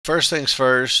First things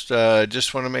first,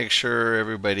 just want to make sure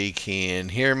everybody can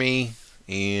hear me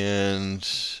and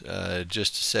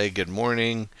just to say good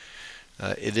morning.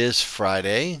 It is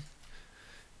Friday,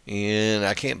 and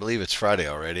I can't believe it's Friday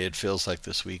already. It feels like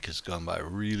this week has gone by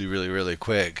really, really, really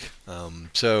quick.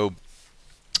 What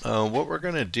we're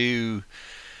going to do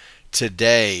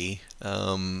today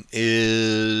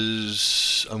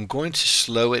is I'm going to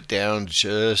slow it down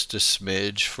just a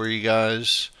smidge for you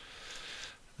guys.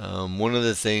 One of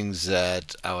the things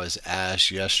that I was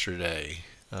asked yesterday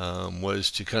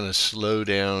was to kind of slow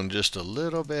down just a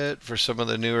little bit for some of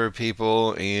the newer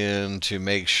people and to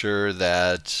make sure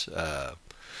that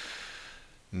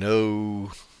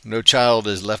no no child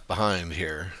is left behind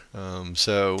here.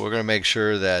 So we're going to make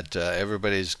sure that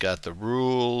everybody's got the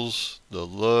rules, the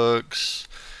looks.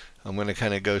 I'm going to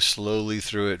kind of go slowly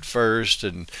through it first,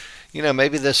 and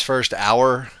maybe this first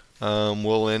hour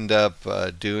we'll end up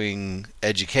doing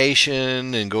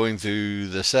education and going through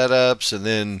the setups, and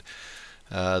then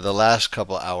the last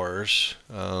couple hours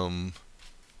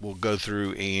we'll go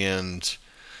through and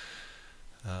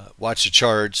watch the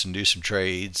charts and do some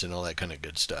trades and all that kind of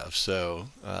good stuff. So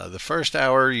the first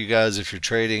hour, you guys, if you're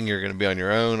trading, you're going to be on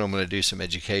your own. I'm going to do some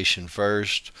education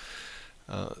first.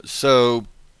 So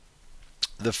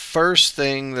the first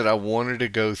thing that I wanted to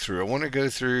go through, I want to go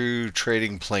through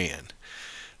trading plan.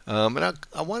 And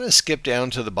I want to skip down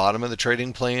to the bottom of the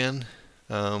trading plan.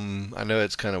 I know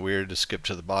it's kind of weird to skip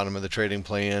to the bottom of the trading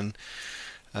plan.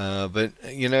 But,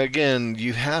 again,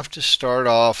 you have to start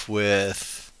off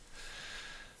with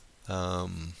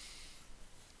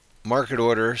market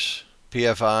orders,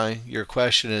 PFI. Your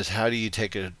question is, how do you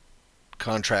take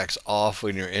contracts off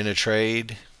when you're in a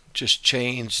trade? Just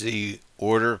change the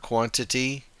order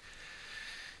quantity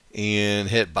and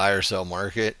hit buy or sell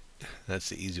market. That's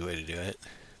the easy way to do it.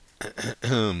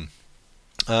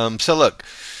 So look,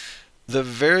 the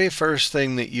very first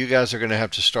thing that you guys are going to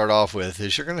have to start off with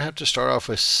is you're going to have to start off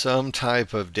with some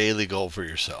type of daily goal for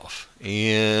yourself.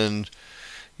 And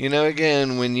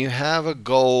again, when you have a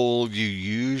goal, you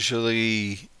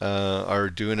usually are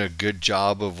doing a good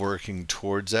job of working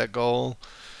towards that goal.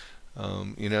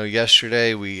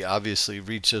 Yesterday we obviously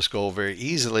reached this goal very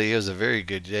easily. It was a very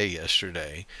good day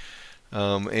yesterday.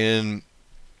 And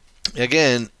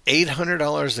again,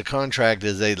 $800 a contract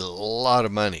is a lot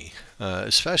of money,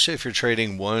 especially if you're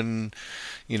trading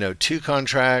two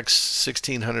contracts.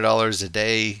 $1,600 a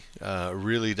day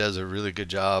really does a really good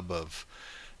job of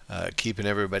keeping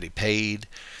everybody paid.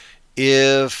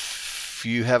 If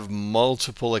you have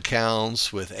multiple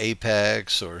accounts with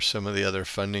Apex or some of the other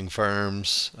funding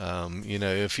firms,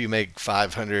 if you make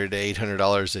 $500 to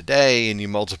 $800 a day and you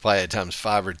multiply it times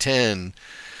 5 or 10,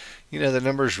 the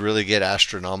numbers really get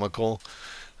astronomical.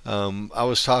 I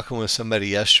was talking with somebody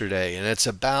yesterday, and it's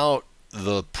about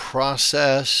the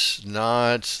process,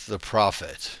 not the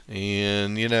profit.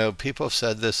 And, people have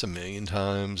said this a million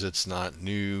times. It's not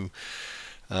new.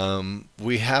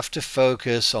 We have to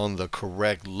focus on the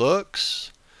correct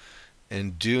looks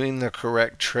and doing the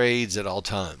correct trades at all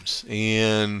times.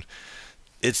 And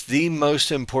it's the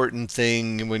most important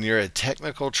thing when you're a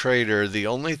technical trader. The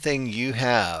only thing you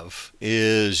have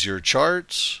is your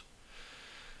charts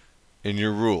and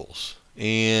your rules.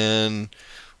 And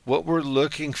what we're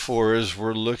looking for is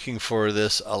we're looking for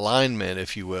this alignment,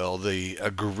 if you will, the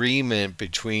agreement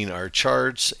between our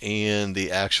charts and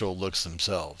the actual looks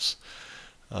themselves.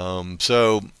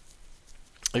 So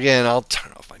again, I'll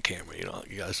turn off my camera.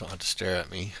 You guys don't have to stare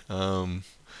at me.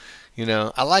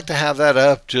 I like to have that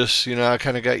up. Just I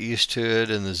kind of got used to it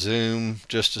in the Zoom,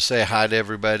 just to say hi to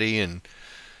everybody and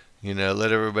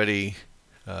let everybody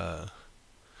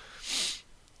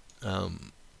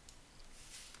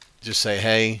just say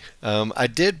hey. I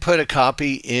did put a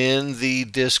copy in the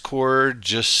Discord,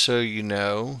 just so you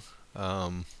know.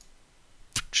 I'll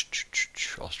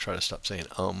try to stop saying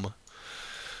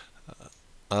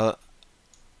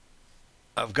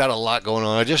I've got a lot going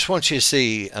on. I just want you to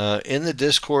see in the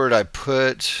Discord I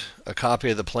put a copy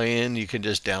of the plan. You can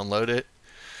just download it,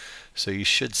 so you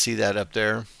should see that up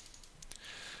there.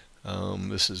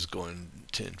 This is going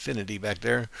to infinity back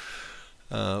there.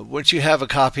 Once you have a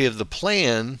copy of the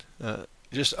plan,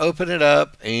 just open it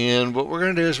up, and what we're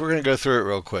going to do is we're going to go through it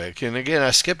real quick. And again,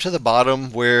 I skipped to the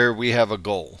bottom where we have a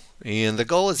goal, and the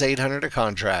goal is 800 a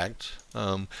contract.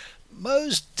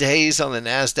 Most days on the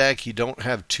NASDAQ, you don't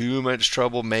have too much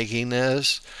trouble making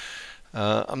this.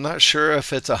 I'm not sure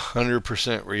if it's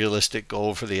 100% realistic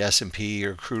goal for the S&P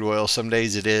or crude oil. Some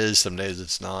days it is, some days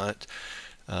it's not.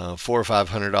 $400 or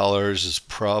 $500 is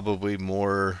probably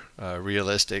more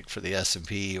realistic for the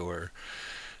S&P or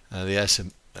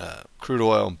the crude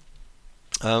oil.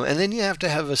 And then you have to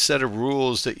have a set of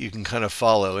rules that you can kind of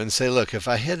follow and say, look, if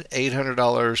I hit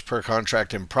 $800 per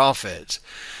contract in profit,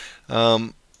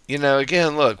 again,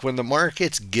 look, when the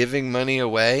market's giving money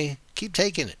away, keep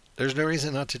taking it. There's no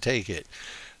reason not to take it.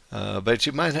 But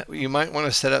you might want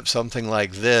to set up something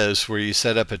like this, where you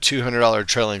set up a $200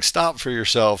 trailing stop for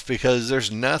yourself, because there's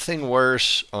nothing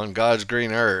worse on God's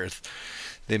green earth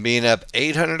than being up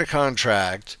 800 a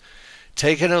contract,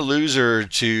 taking a loser or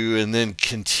two, and then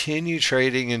continue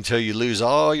trading until you lose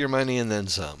all your money and then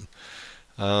some.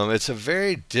 It's a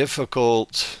very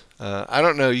difficult. I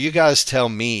don't know. You guys tell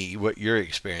me what your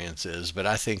experience is, but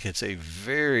I think it's a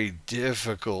very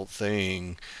difficult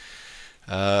thing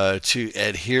to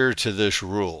adhere to this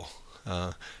rule.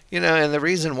 And the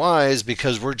reason why is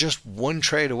because we're just one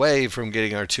trade away from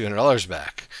getting our $200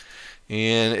 back.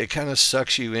 And it kind of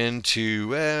sucks you into,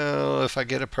 well, if I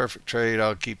get a perfect trade,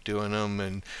 I'll keep doing them.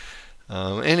 And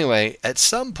anyway, at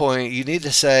some point, you need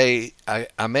to say,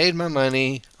 I made my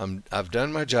money, I've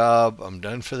done my job, I'm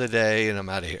done for the day, and I'm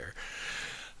out of here.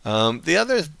 The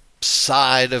other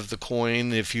side of the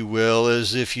coin, if you will,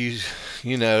 is if you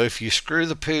screw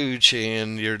the pooch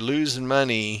and you're losing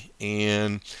money.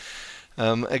 And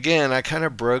again, I kind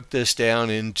of broke this down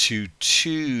into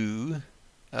two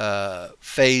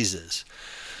phases.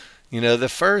 The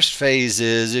first phase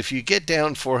is if you get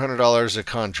down $400 a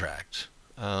contract,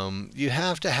 you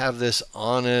have to have this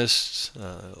honest,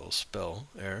 little spell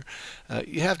error.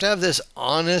 You have to have this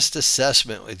honest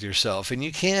assessment with yourself, and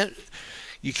you can't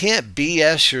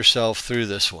BS yourself through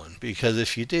this one, because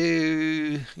if you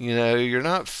do, you're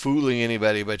not fooling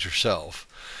anybody but yourself.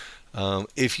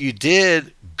 If you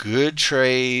did good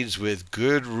trades with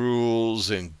good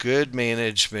rules and good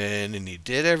management, and you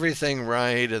did everything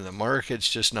right, and the market's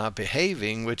just not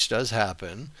behaving, which does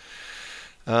happen,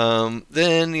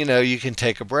 then you can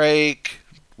take a break,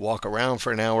 walk around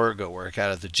for an hour, go work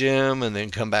out at the gym, and then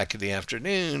come back in the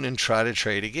afternoon and try to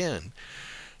trade again.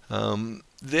 If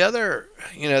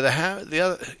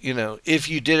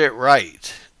you did it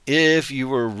right, if you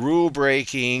were rule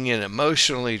breaking and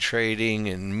emotionally trading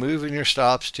and moving your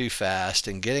stops too fast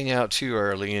and getting out too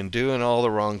early and doing all the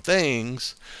wrong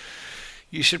things,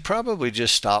 you should probably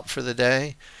just stop for the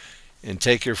day and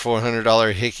take your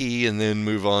 $400 hickey and then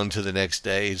move on to the next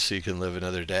day so you can live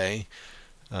another day.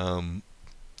 I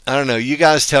don't know. You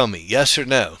guys tell me, yes or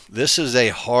no. This is a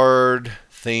hard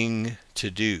thing to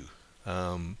do.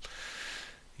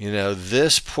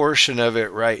 This portion of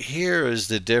it right here is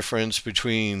the difference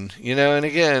between, and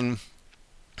again,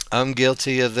 I'm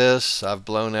guilty of this. I've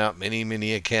blown out many,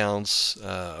 many accounts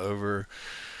over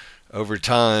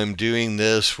time doing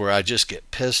this, where I just get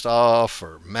pissed off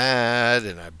or mad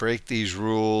and I break these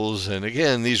rules. And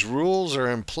again, these rules are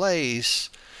in place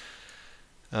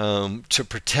to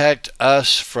protect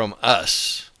us from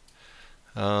us.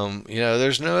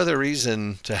 There's no other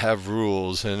reason to have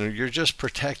rules, and you're just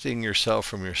protecting yourself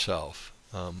from yourself.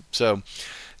 So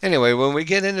anyway, when we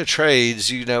get into trades,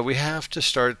 we have to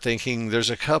start thinking. There's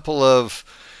a couple of,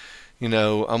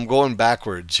 I'm going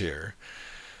backwards here.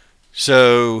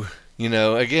 So,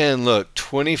 again, look,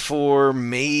 24,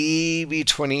 maybe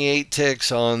 28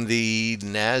 ticks on the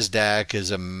NASDAQ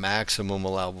is a maximum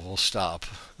allowable stop.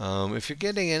 If you're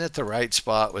getting in at the right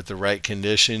spot with the right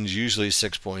conditions, usually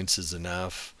 6 points is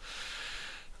enough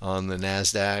on the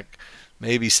NASDAQ,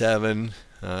 maybe 7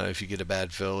 if you get a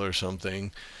bad fill or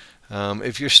something.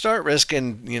 If you start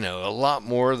risking, a lot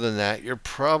more than that, you're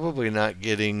probably not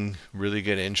getting really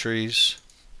good entries.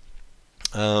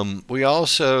 We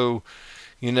also,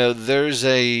 there's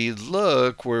a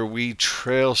look where we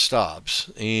trail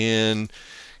stops, and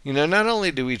not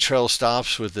only do we trail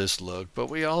stops with this look, but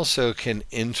we also can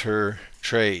enter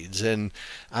trades. And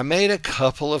I made a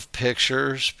couple of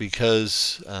pictures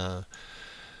because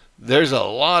there's a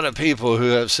lot of people who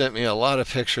have sent me a lot of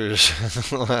pictures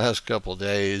in the last couple of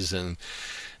days, and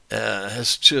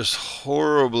it's just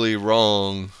horribly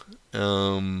wrong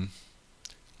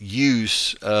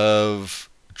use of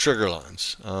trigger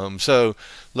lines. So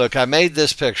look, I made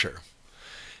this picture,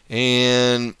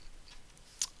 and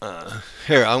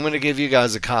here, I'm going to give you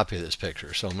guys a copy of this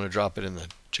picture. So I'm going to drop it in the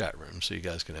chat room so you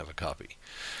guys can have a copy.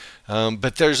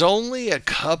 But there's only a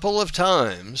couple of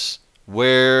times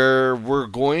where we're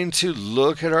going to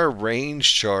look at our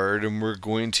range chart and we're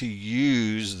going to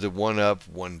use the one up,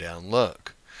 one down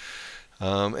look.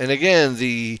 And again,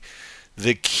 the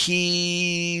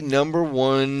key number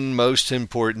one most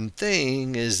important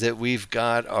thing is that we've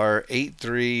got our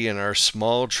 8-3 and our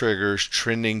small triggers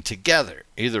trending together,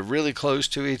 either really close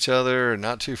to each other or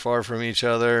not too far from each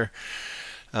other.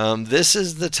 This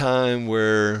is the time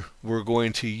where we're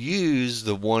going to use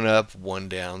the one up, one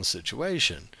down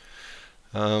situation.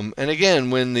 And again,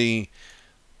 when the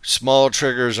small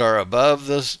triggers are above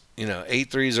the,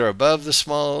 8 threes are above the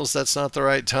smalls, that's not the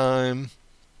right time.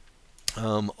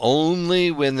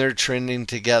 Only when they're trending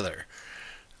together.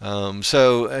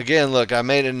 So again, look, I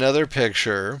made another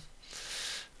picture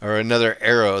or another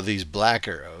arrow, these black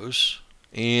arrows.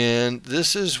 And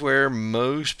this is where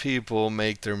most people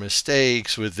make their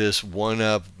mistakes with this one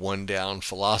up, one down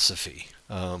philosophy.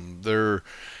 You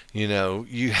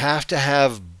have to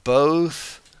have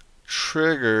both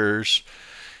triggers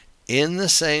in the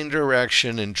same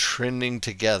direction and trending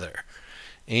together.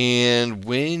 And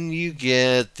when you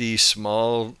get the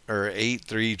small or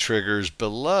 8-3 triggers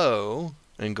below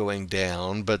and going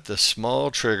down, but the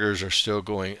small triggers are still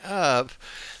going up,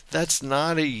 that's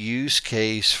not a use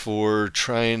case for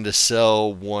trying to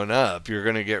sell one up. You're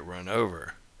going to get run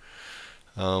over.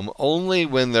 Only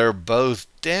when they're both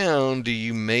down do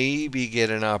you maybe get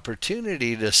an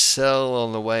opportunity to sell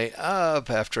on the way up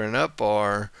after an up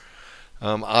bar.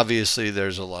 Obviously,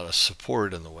 there's a lot of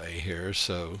support in the way here,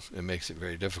 so it makes it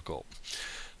very difficult.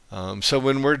 So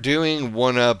when we're doing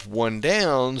one up, one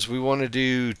downs, we want to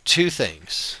do two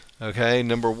things. Okay,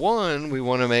 number one, we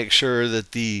want to make sure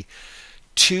that the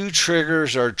two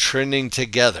triggers are trending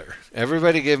together.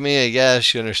 Everybody give me a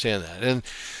yes, you understand that. And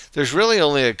there's really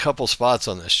only a couple spots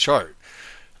on this chart.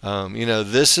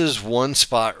 This is one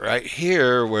spot right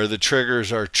here where the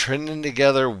triggers are trending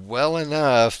together well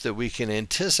enough that we can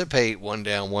anticipate one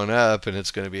down, one up, and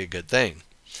it's going to be a good thing.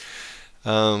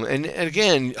 And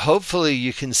again, hopefully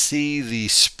you can see the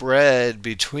spread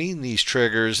between these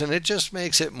triggers, and it just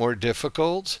makes it more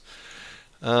difficult.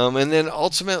 And then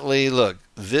ultimately, look,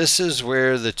 this is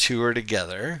where the two are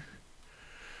together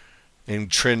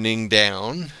and trending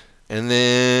down. And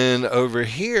then over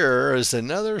here is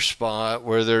another spot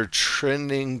where they're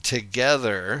trending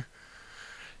together,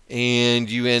 and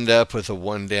you end up with a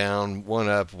one down, one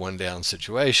up, one down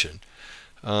situation.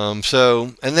 And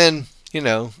then,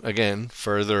 again,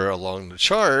 further along the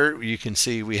chart, you can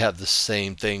see we have the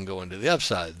same thing going to the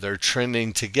upside. They're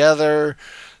trending together,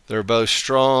 they're both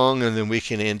strong, and then we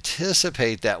can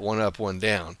anticipate that one up, one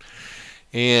down.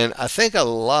 And I think a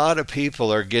lot of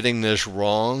people are getting this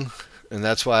wrong, and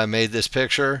that's why I made this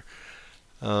picture.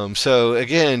 So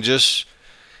again, just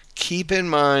keep in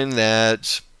mind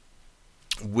that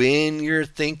when you're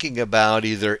thinking about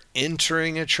either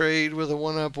entering a trade with a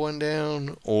one up, one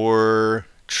down, or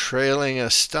trailing a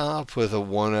stop with a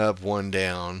one up, one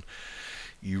down,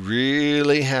 you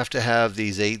really have to have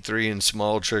these 8-3 and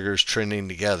small triggers trending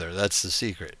together. That's the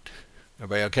secret.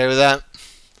 Everybody okay with that?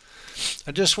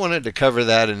 I just wanted to cover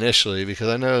that initially because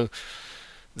I know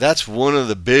that's one of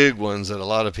the big ones that a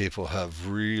lot of people have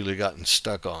really gotten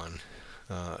stuck on.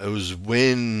 It was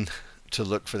when to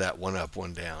look for that one up,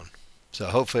 one down. So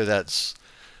hopefully that's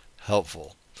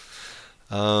helpful.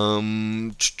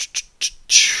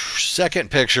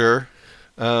 Second picture,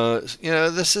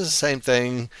 this is the same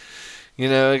thing.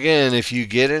 Again, if you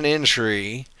get an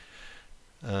entry,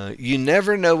 you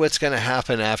never know what's going to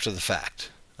happen after the fact.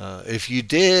 If you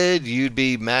did, you'd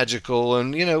be magical,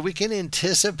 and we can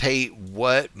anticipate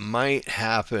what might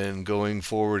happen going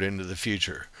forward into the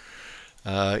future.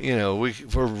 We're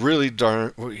really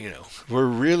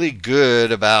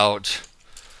good about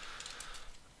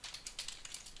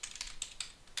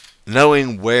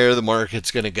knowing where the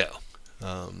market's going to go.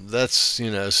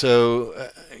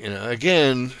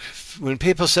 Again, when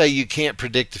people say you can't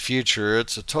predict the future,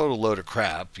 it's a total load of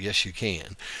crap. Yes, you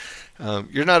can.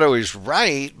 You're not always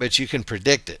right, but you can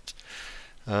predict it.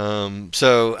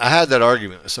 So I had that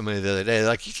argument with somebody the other day,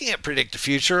 like, you can't predict the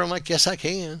future. I'm like, yes, I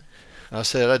can. I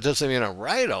said, that doesn't mean I'm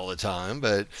right all the time,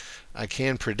 but I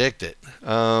can predict it.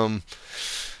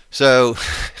 So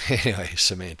anyway,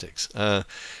 semantics.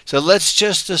 So let's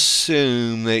just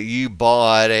assume that you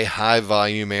bought a high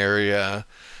volume area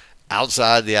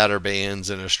outside the outer bands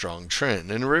in a strong trend.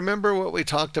 And remember what we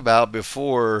talked about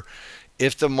before.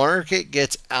 If the market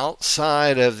gets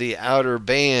outside of the outer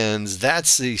bands,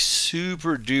 that's the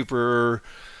super duper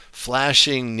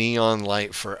flashing neon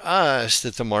light for us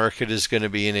that the market is going to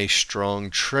be in a strong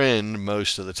trend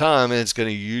most of the time, and it's going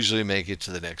to usually make it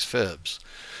to the next fibs.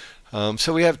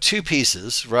 So we have two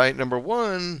pieces, right? Number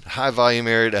one, high volume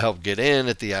area to help get in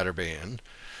at the outer band,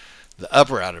 the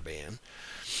upper outer band.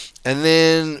 And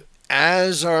then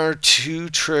as our two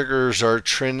triggers are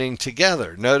trending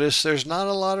together, notice there's not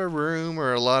a lot of room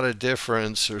or a lot of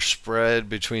difference or spread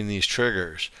between these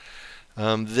triggers.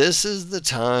 This is the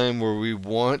time where we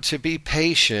want to be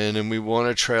patient and we want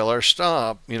to trail our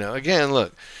stop. Again,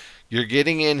 look, you're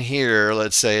getting in here,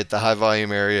 let's say at the high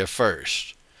volume area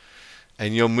first,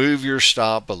 and you'll move your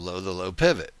stop below the low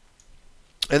pivot.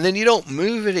 And then you don't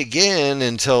move it again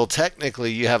until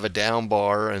technically you have a down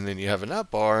bar and then you have an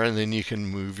up bar, and then you can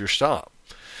move your stop.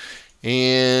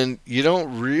 And you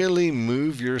don't really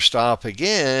move your stop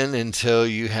again until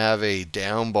you have a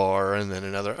down bar and then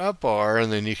another up bar,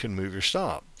 and then you can move your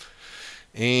stop.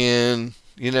 And,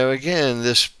 again,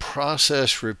 this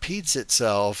process repeats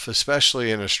itself, especially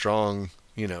in a strong,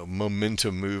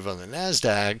 momentum move on the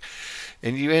NASDAQ,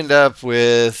 and you end up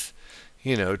with,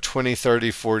 20,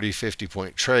 30, 40, 50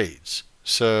 point trades.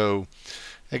 So,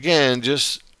 again,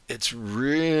 it's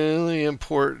really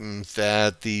important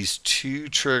that these two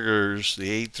triggers, the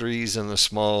 8 threes and the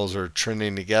smalls, are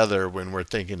trending together when we're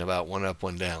thinking about one up,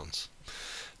 one downs.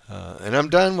 And I'm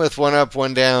done with one up,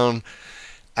 one down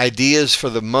ideas for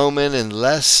the moment,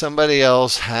 unless somebody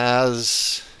else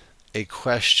has a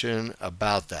question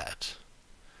about that.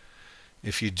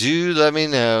 If you do, let me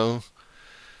know.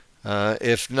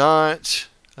 If not,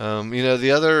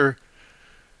 the other,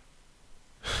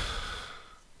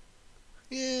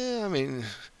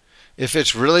 if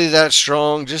it's really that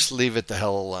strong, just leave it the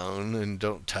hell alone and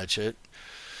don't touch it.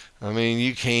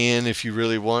 You can if you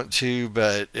really want to,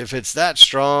 but if it's that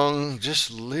strong, just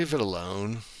leave it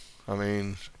alone. I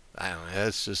don't know.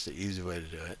 That's just the easy way to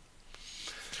do it.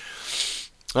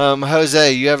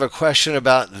 Jose, you have a question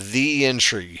about the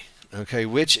entry. Okay,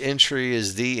 which entry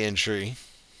is the entry?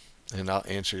 And I'll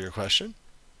answer your question.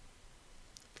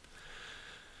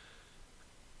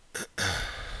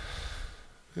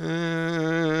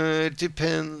 It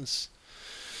depends.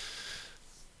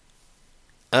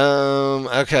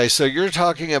 Okay, so you're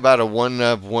talking about a one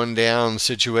up, one down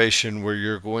situation where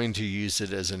you're going to use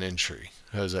it as an entry.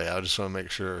 Jose, I just want to make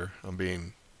sure I'm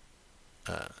being...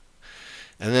 and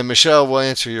then Michelle will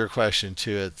answer your question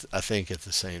too, I think, at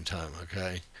the same time,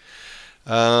 okay?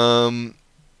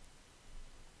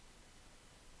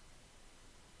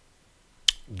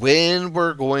 When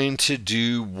we're going to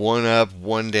do one up,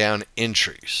 one down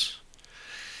entries,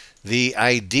 the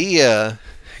idea,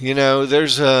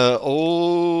 there's a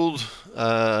old...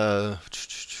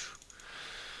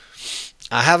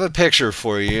 I have a picture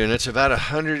for you, and it's about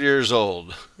 100 years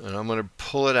old, and I'm going to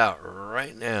pull it out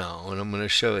right now, and I'm going to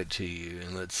show it to you,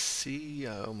 and let's see.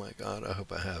 Oh my God, I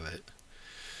hope I have it.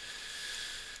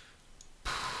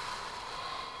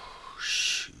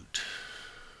 Shoot,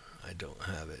 I don't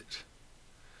have it.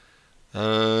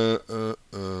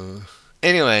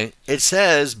 Anyway, it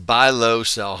says buy low,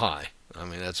 sell high.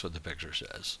 That's what the picture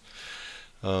says.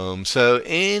 So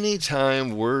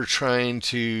anytime we're trying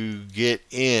to get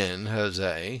in,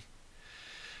 Jose,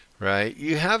 right,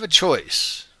 you have a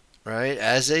choice, right?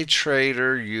 As a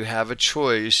trader, you have a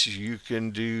choice. You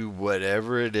can do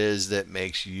whatever it is that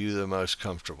makes you the most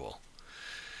comfortable.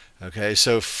 Okay,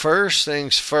 so first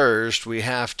things first, we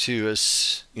have to,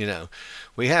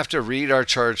 we have to read our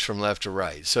charts from left to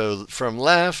right. So from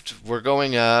left, we're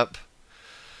going up.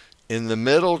 In the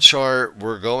middle chart,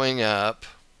 we're going up.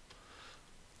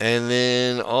 And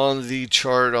then on the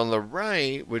chart on the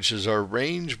right, which is our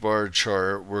range bar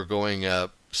chart, we're going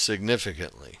up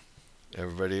significantly.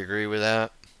 Everybody agree with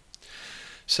that?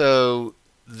 So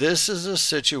this is a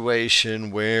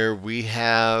situation where we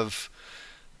have,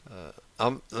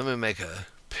 let me make a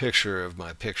picture of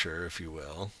my picture, if you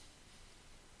will.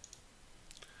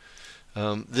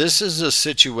 This is a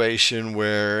situation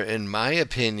where, in my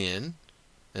opinion,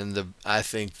 and I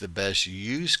think the best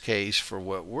use case for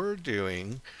what we're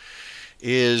doing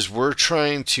is we're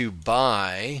trying to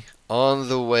buy on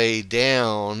the way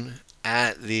down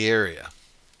at the area.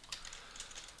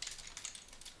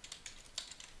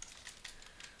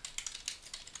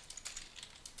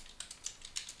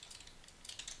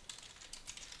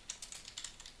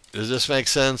 Does this make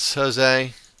sense,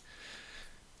 Jose?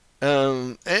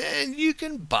 And you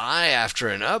can buy after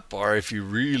an up bar if you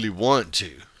really want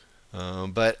to.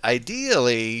 But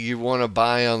ideally, you want to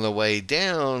buy on the way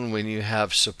down when you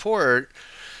have support,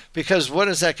 because what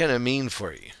is that going to mean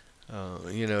for you?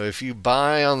 If you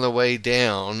buy on the way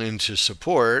down into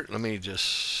support, let me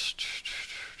just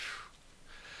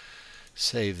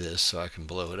save this so I can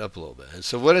blow it up a little bit.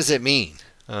 So what does it mean?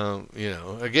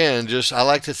 Again, I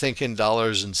like to think in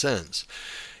dollars and cents.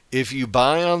 If you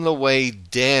buy on the way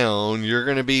down, you're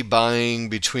going to be buying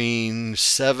between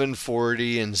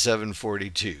 740 and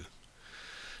 742.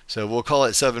 So we'll call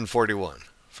it 741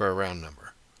 for a round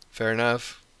number. Fair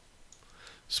enough?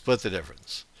 Split the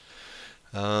difference.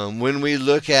 When we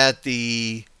look at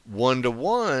the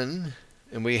 1-to-1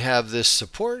 and we have this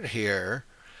support here,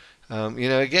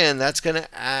 again, that's going to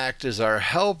act as our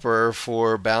helper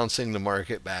for bouncing the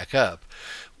market back up.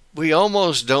 We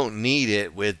almost don't need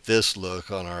it with this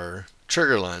look on our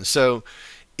trigger line. So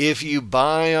If you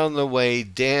buy on the way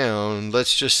down,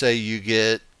 let's just say you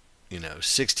get,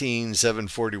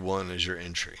 16,741 as your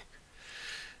entry.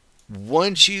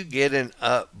 Once you get an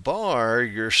up bar,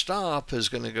 your stop is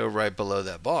going to go right below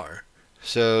that bar.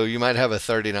 So you might have a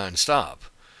 39 stop.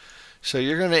 So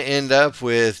you're going to end up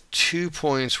with 2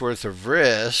 points worth of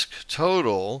risk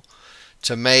total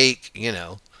to make,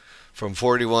 from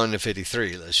 41 to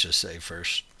 53, let's just say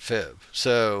first Feb.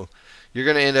 So you're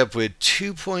going to end up with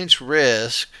 2 points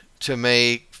risk to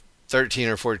make 13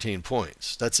 or 14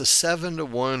 points. That's a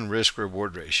 7-to-1 risk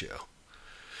reward ratio.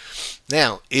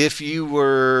 Now, if you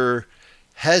were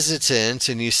hesitant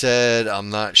and you said, I'm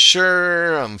not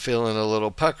sure, I'm feeling a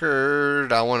little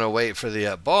puckered, I want to wait for the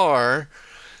up bar,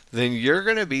 then you're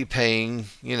going to be paying,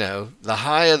 the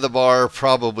high of the bar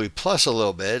probably plus a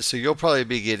little bit, so you'll probably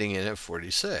be getting in at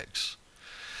 46.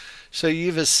 So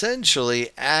you've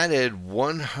essentially added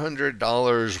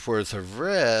 $100 worth of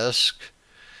risk,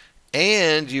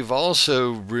 and you've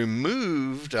also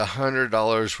removed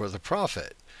 $100 worth of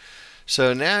profit.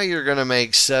 So now you're going to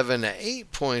make 7 to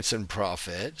 8 points in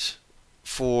profit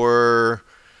for,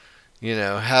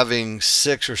 having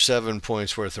 6 or 7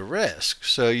 points worth of risk.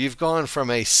 So you've gone from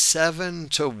a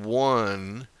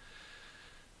 7-to-1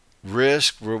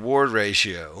 risk reward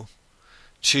ratio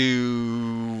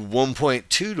to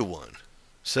 1.2-to-1.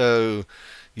 So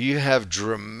you have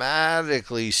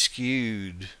dramatically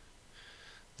skewed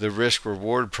the risk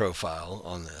reward profile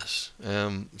on this.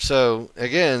 So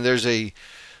again, there's a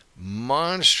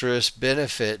monstrous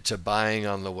benefit to buying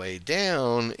on the way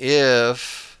down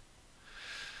if,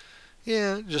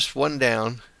 just one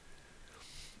down.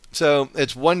 So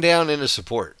it's one down into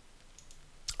support.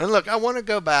 And look, I want to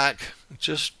go back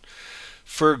just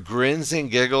for grins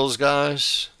and giggles,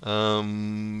 guys.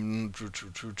 In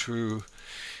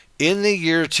the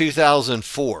year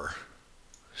 2004.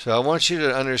 So I want you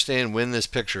to understand when this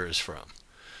picture is from.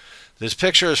 This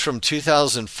picture is from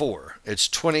 2004. It's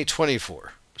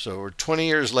 2024. So we're 20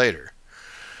 years later.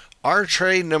 Our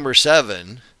trade number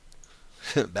 7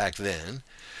 back then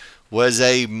was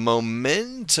a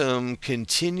momentum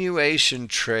continuation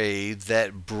trade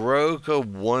that broke a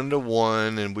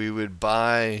 1-to-1, and we would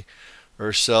buy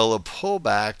or sell a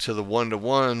pullback to the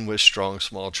 1-to-1 with strong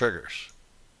small triggers.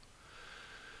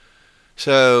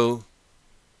 So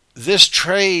this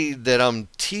trade that I'm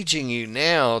teaching you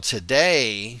now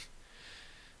today,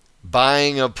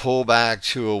 buying a pullback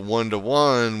to a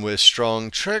 1-to-1 with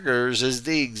strong triggers, is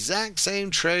the exact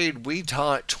same trade we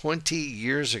taught 20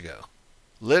 years ago.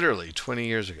 Literally 20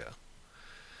 years ago.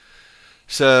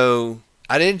 So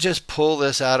I didn't just pull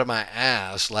this out of my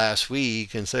ass last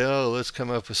week and say, oh, let's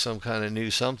come up with some kind of new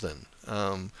something.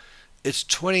 It's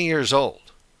 20 years old.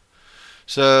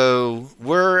 So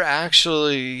we're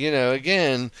actually,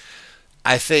 again,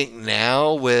 I think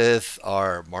now with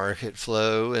our market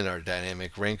flow and our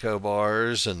dynamic Renko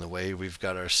bars and the way we've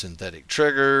got our synthetic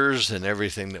triggers and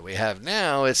everything that we have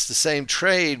now, it's the same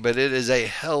trade, but it is a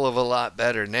hell of a lot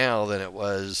better now than it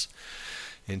was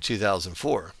in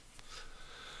 2004.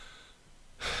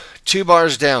 2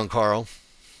 bars down, Carl.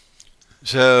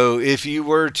 So if you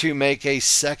were to make a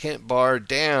second bar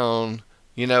down,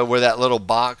 where that little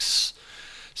box,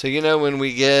 so when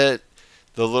we get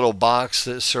the little box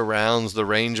that surrounds the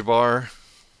range bar.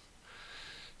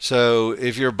 So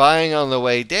if you're buying on the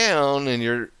way down and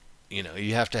you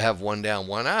have to have one down,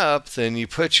 one up, then you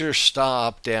put your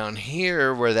stop down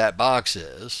here where that box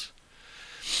is.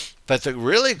 But the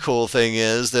really cool thing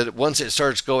is that once it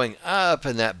starts going up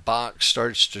and that box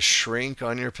starts to shrink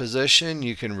on your position,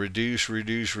 you can reduce your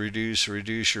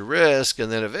risk,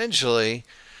 and then eventually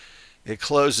it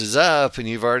closes up and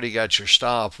you've already got your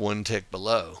stop one tick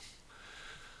below.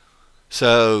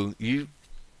 So you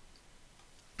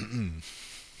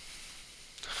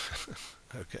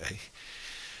okay.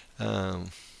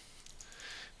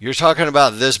 You're talking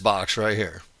about this box right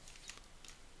here,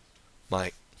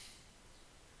 Mike.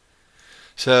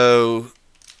 So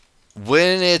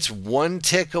when it's one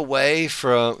tick away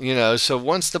from, so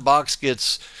once the box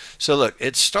gets, so look,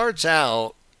 it starts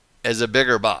out as a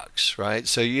bigger box, right?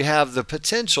 So you have the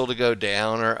potential to go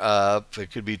down or up.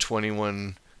 It could be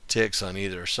 21 ticks on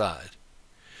either side.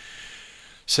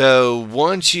 So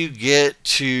once you get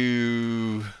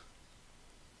to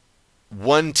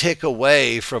one tick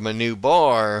away from a new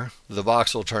bar, the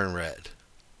box will turn red.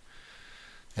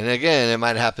 And again, it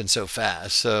might happen so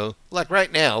fast. So like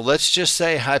right now, let's just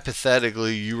say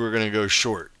hypothetically you were going to go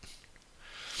short.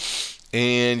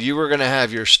 And you were going to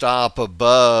have your stop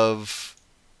above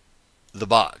the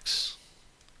box.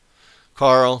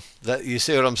 Carl, you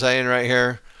see what I'm saying right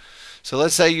here? So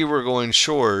let's say you were going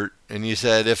short and you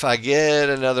said, if I get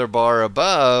another bar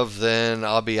above, then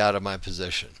I'll be out of my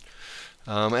position.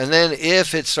 And then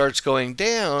if it starts going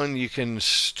down, you can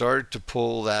start to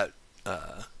pull that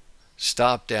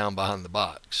stop down behind the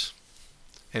box.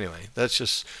 Anyway, that's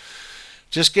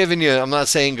just giving you, I'm not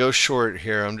saying go short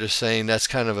here, I'm just saying that's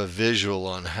kind of a visual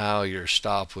on how your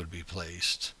stop would be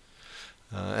placed.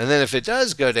 And then if it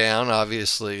does go down,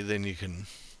 obviously, then you can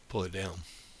pull it down.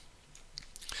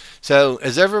 So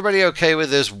is everybody okay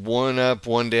with this one up,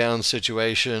 one down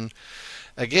situation?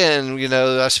 Again,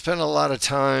 I spent a lot of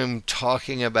time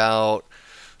talking about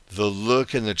the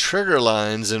look and the trigger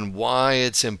lines and why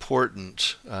it's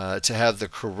important to have the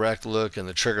correct look and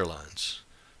the trigger lines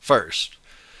first.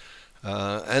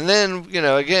 And then,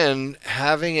 again,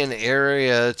 having an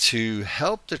area to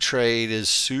help the trade is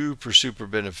super, super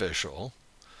beneficial.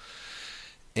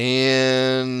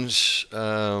 And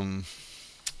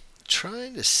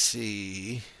trying to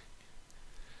see.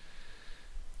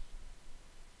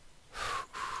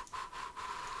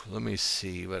 Let me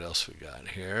see what else we got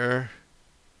here.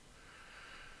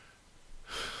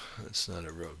 That's not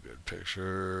a real good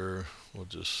picture. We'll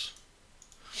just...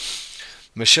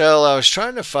 Michelle, I was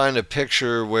trying to find a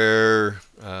picture where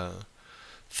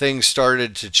things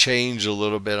started to change a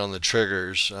little bit on the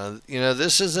triggers.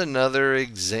 This is another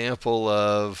example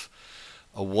of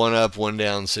a one up, one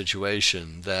down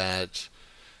situation that,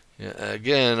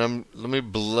 again, let me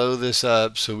blow this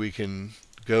up so we can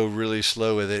go really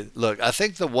slow with it. Look, I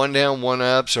think the one down, one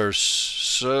ups are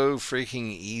so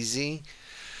freaking easy.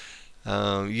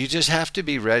 You just have to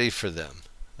be ready for them.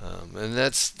 And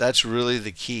that's really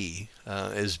the key,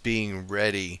 is being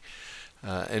ready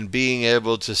and being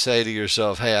able to say to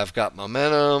yourself, hey, I've got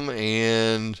momentum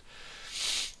and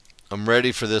I'm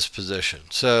ready for this position.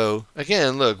 So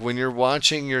again, look, when you're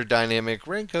watching your dynamic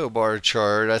Renko bar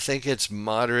chart, I think it's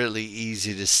moderately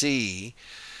easy to see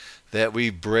that we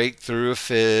break through a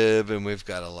fib and we've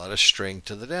got a lot of strength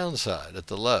to the downside at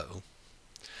the low.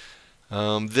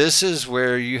 This is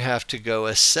where you have to go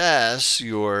assess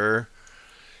your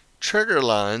trigger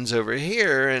lines over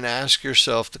here and ask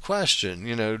yourself the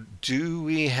question, do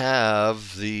we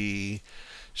have the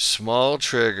small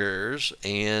triggers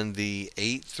and the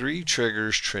 8-3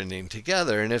 triggers trending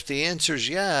together? And if the answer is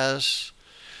yes,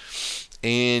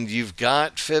 and you've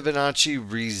got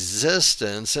Fibonacci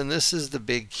resistance, and this is the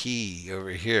big key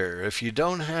over here. If you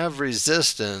don't have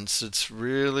resistance, it's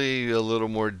really a little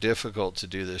more difficult to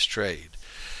do this trade.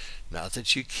 Not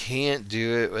that you can't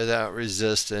do it without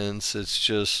resistance, it's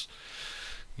just,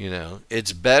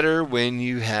 it's better when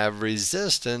you have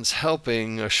resistance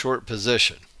helping a short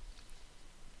position.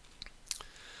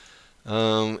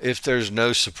 If there's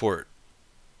no support.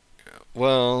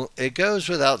 Well, it goes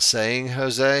without saying,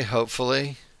 Jose,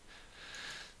 hopefully,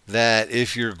 that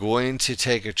if you're going to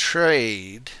take a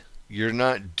trade, you're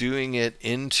not doing it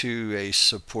into a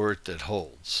support that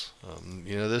holds.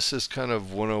 This is kind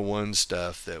of 101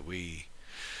 stuff that we,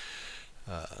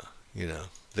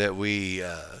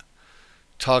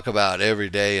 talk about every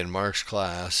day in Mark's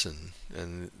class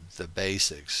and the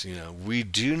basics. We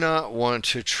do not want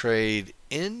to trade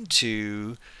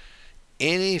into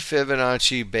any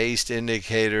Fibonacci based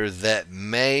indicator that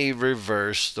may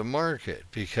reverse the market,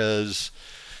 because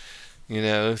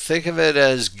think of it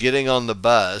as getting on the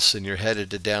bus and you're headed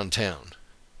to downtown.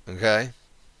 Okay,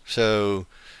 so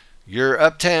you're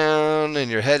uptown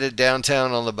and you're headed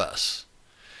downtown on the bus.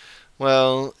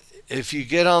 Well, if you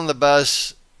get on the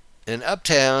bus in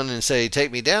uptown and say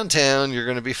take me downtown, you're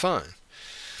going to be fine.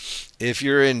 If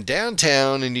you're in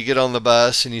downtown and you get on the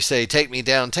bus and you say, take me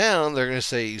downtown, they're going to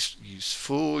say, you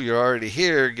fool, you're already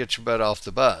here, get your butt off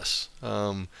the bus.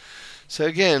 So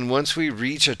again, once we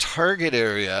reach a target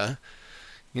area,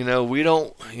 we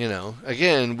don't,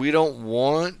 again, we don't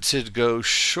want to go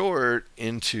short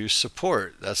into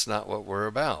support. That's not what we're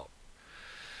about.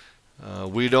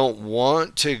 We don't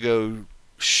want to go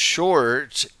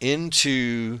short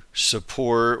into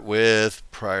support with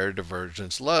prior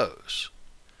divergence lows.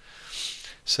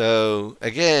 So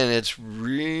again, it's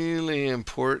really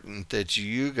important that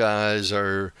you guys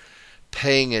are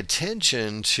paying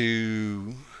attention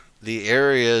to the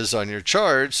areas on your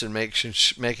charts and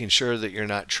making sure that you're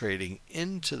not trading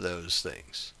into those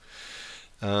things.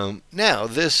 Now,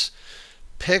 this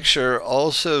picture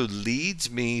also leads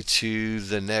me to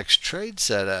the next trade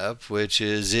setup, which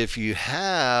is if you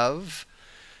have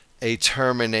a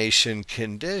termination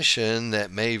condition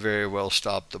that may very well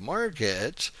stop the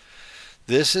market,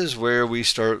 this is where we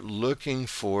start looking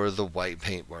for the white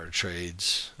paint bar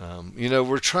trades.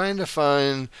 We're trying to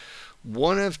find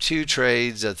one of two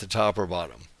trades at the top or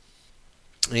bottom.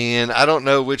 And I don't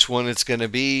know which one it's going to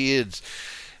be. It's,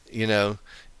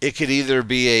 It could either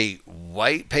be a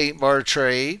white paint bar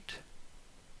trade.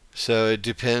 So it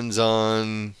depends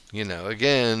on,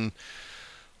 again,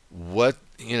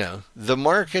 the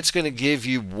market's going to give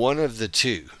you one of the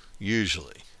two,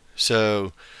 usually.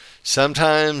 So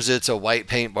sometimes it's a white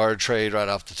paint bar trade right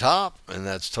off the top, and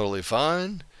that's totally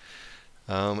fine.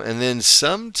 And then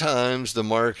sometimes the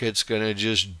market's going to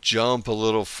just jump a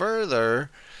little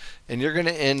further, and you're going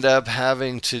to end up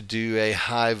having to do a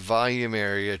high volume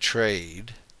area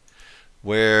trade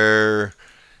where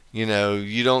you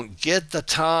don't get the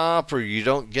top or you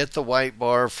don't get the white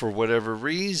bar for whatever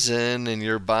reason, and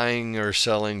you're buying or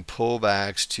selling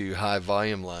pullbacks to high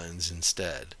volume lines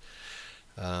instead.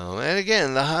 And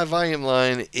again, the high volume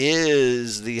line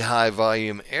is the high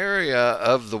volume area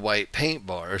of the white paint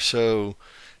bar. So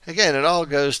again, it all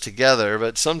goes together,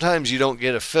 but sometimes you don't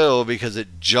get a fill because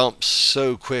it jumps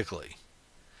so quickly.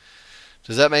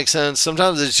 Does that make sense?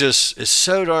 Sometimes it's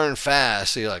so darn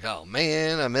fast, so you're like, oh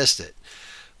man, I missed it.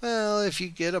 Well, if you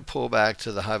get a pullback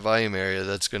to the high volume area,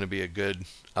 that's going to be a good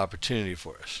opportunity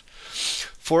for us.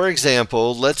 For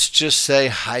example, let's just say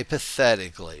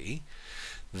hypothetically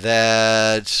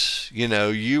that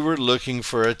you were looking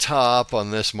for a top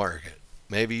on this market.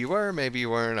 Maybe you were, maybe you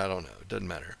weren't, I don't know, it doesn't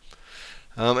matter.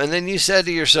 And then you said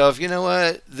to yourself, you know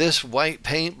what, this white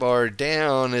paint bar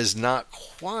down is not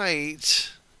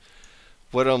quite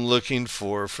what I'm looking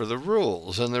for the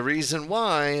rules. And the reason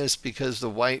why is because the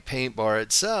white paint bar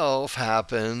itself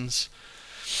happens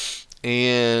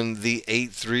and the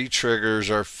 8-3 triggers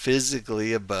are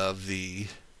physically above the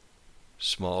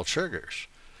small triggers.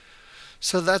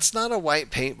 So that's not a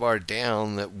white paint bar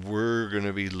down that we're going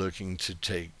to be looking to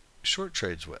take short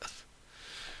trades with.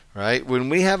 Right? When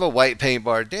we have a white paint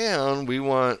bar down, we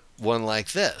want one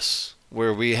like this,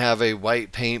 where we have a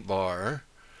white paint bar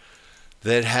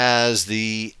that has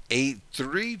the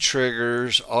 8-3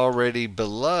 triggers already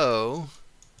below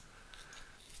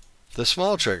the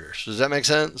small triggers. Does that make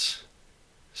sense?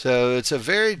 So it's a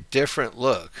very different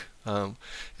look.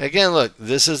 Again, look,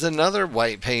 this is another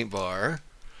white paint bar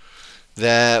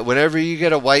that whenever you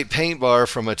get a white paint bar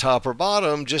from a top or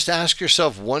bottom, just ask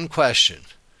yourself one question.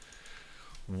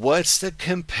 What's the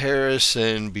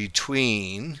comparison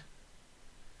between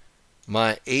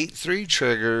my 8-3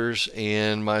 triggers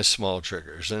and my small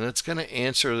triggers? And it's going to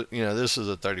answer, this is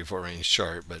a 34 range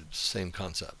chart, but same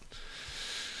concept.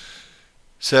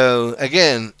 So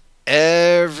again,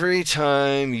 every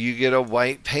time you get a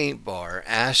white paint bar,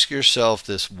 ask yourself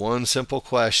this one simple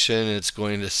question. It's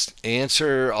going to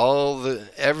answer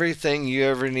everything you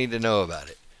ever need to know about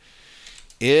it.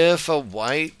 If a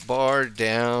white bar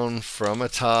down from a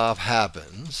top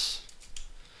happens,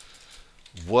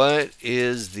 what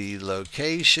is the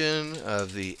location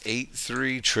of the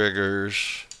 8-3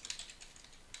 triggers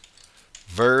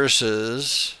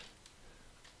versus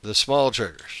the small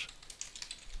triggers?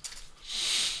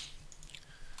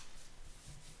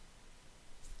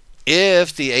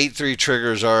 If the 8-3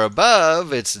 triggers are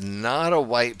above, it's not a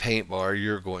white paint bar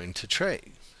you're going to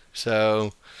trade.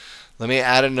 So let me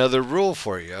add another rule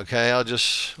for you, okay? I'm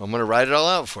going to write it all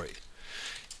out for you.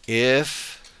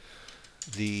 If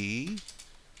the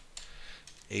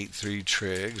 8-3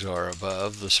 trigs are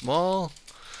above the small,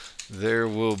 there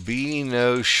will be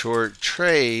no short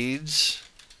trades,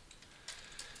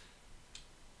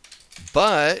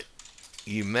 but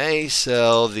you may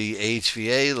sell the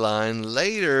HVA line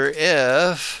later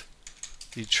if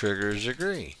the triggers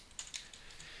agree.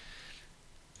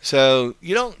 So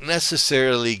you don't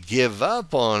necessarily give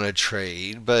up on a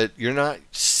trade, but you're not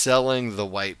selling the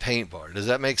white paint bar. Does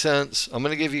that make sense? I'm going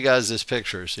to give you guys this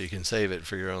picture so you can save it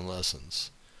for your own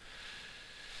lessons.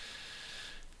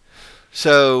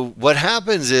 So what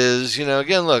happens is,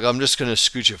 again, look, I'm just going to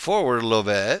scooch it forward a little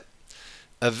bit.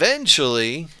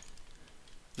 Eventually,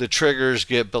 the triggers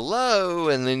get below,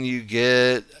 and then you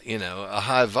get, a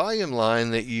high volume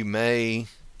line that you may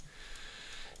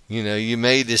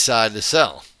decide to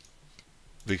sell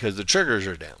because the triggers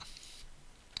are down.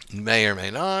 You may or may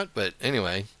not, but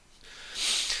anyway.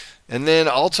 And then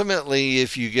ultimately,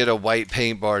 if you get a white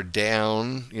paint bar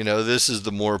down, this is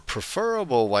the more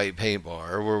preferable white paint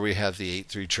bar where we have the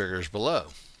 8-3 triggers below.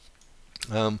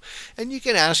 And you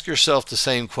can ask yourself the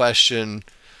same question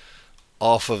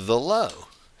off of the low.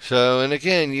 So, and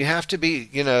again, you have to be,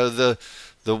 the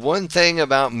one thing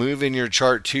about moving your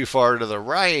chart too far to the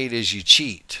right is you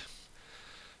cheat.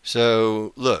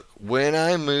 So, look, when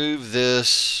I move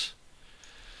this,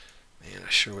 man, I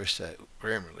sure wish that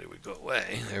Grammarly would go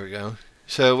away. There we go.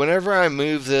 So, whenever I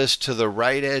move this to the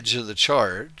right edge of the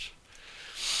chart,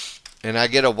 and I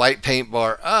get a white paint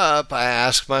bar up, I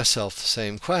ask myself the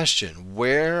same question.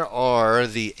 Where are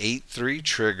the 8-3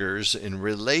 triggers in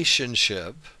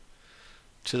relationship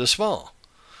to the small?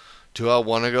 Do I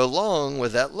want to go long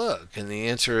with that look? And the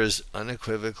answer is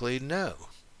unequivocally no.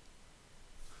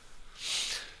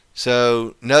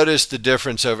 So notice the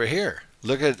difference over here.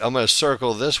 Look at, I'm going to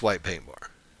circle this white paint bar.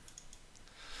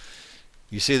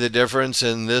 You see the difference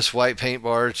in this white paint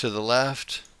bar to the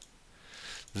left?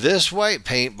 This white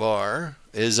paint bar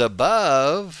is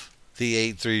above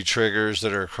the 8-3 triggers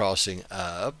that are crossing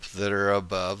up, that are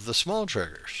above the small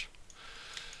triggers.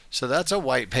 So that's a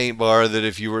white paint bar that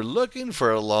if you were looking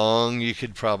for a long, you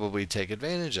could probably take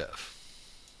advantage of.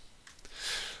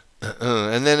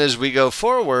 And then as we go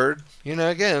forward, you know,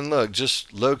 again, look,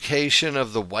 just location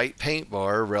of the white paint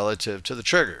bar relative to the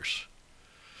triggers.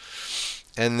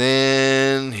 And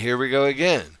then here we go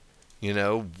again. You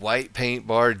know, white paint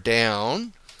bar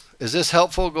down. Is this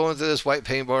helpful going through this white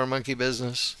paint bar monkey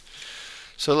business?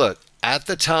 So look, at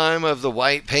the time of the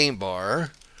white paint bar,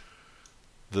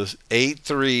 the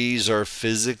 8-3s are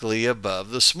physically above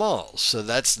the smalls. So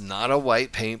that's not a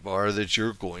white paint bar that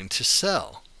you're going to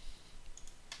sell.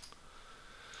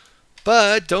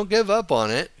 But don't give up on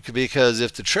it, because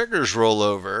if the triggers roll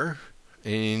over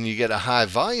and you get a high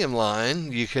volume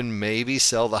line, you can maybe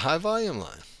sell the high volume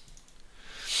line.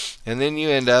 And then you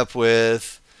end up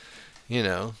with, you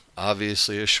know,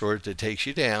 obviously a short that takes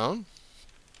you down.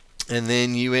 And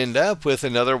then you end up with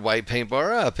another white paint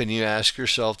bar up, and you ask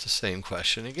yourself the same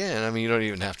question again. I mean, you don't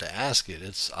even have to ask it.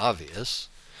 It's obvious.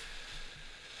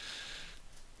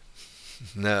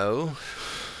 No,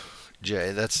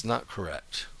 Jay, that's not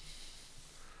correct.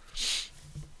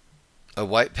 A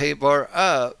white paint bar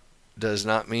up does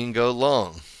not mean go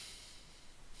long.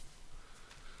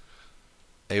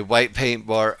 A white paint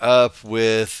bar up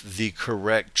with the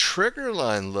correct trigger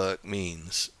line look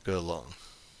means go long.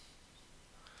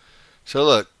 So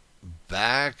look,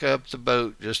 back up the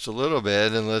boat just a little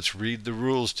bit and let's read the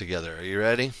rules together. Are you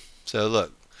ready? So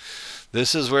look,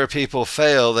 this is where people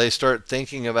fail. They start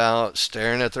thinking about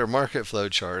staring at their market flow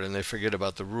chart and they forget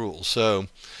about the rules. So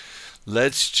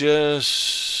let's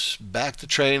just back the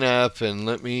train up and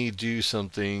let me do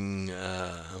something.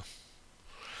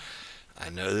 I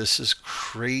know this is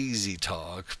crazy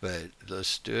talk, but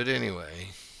let's do it anyway.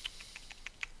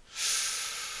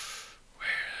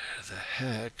 Where the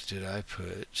heck did I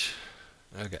put?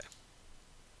 Okay.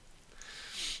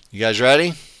 You guys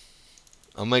ready?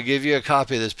 I'm going to give you a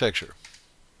copy of this picture.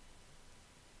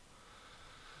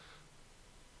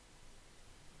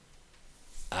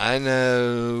 I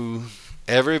know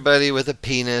everybody with a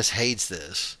penis hates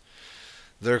this.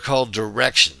 They're called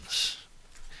directions.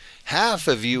 Half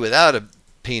of you without a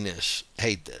penis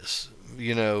hate this.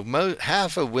 You know,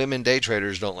 half of women day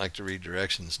traders don't like to read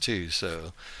directions too.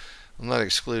 So I'm not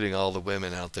excluding all the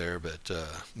women out there, but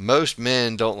most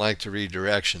men don't like to read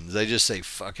directions. They just say,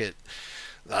 fuck it.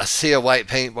 I see a white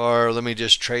paint bar. Let me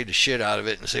just trade the shit out of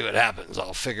it and see what happens.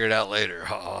 I'll figure it out later.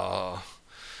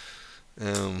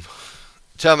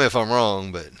 Tell me if I'm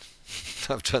wrong, but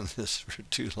I've done this for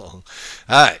too long.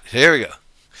 All right, here we go.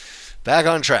 Back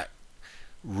on track.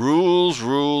 Rules,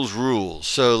 rules, rules.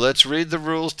 So let's read the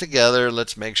rules together.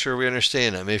 Let's make sure we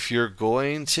understand them. If you're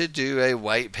going to do a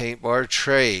white paint bar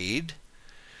trade,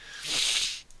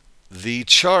 the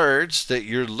charts that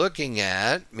you're looking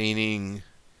at, meaning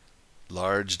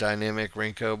large dynamic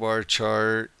Renko bar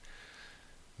chart,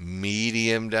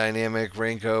 medium dynamic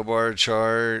Renko bar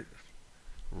chart,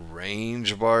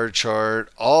 range bar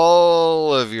chart,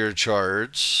 all of your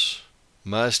charts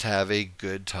must have a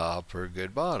good top or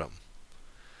good bottom.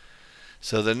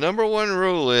 So the number one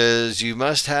rule is you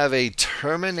must have a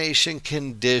termination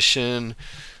condition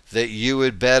that you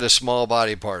would bet a small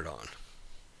body part on.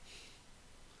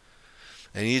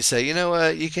 And you'd say, you know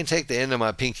what, you can take the end of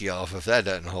my pinky off if that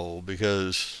doesn't hold,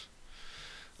 because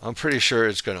I'm pretty sure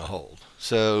it's going to hold.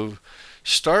 So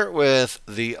start with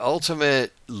the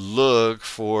ultimate look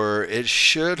for it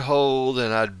should hold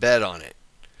and I'd bet on it.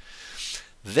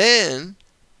 Then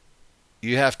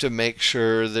you have to make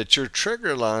sure that your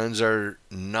trigger lines are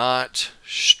not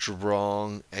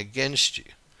strong against you.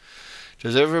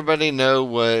 Does everybody know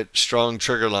what strong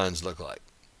trigger lines look like?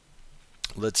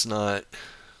 Let's not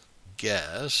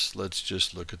guess. Let's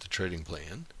just look at the trading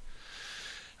plan.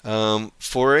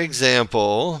 For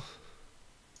example,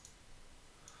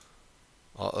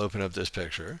 I'll open up this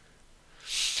picture.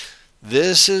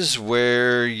 This is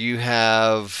where you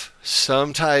have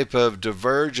some type of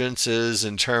divergences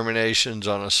and terminations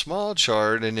on a small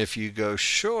chart, and if you go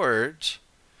short,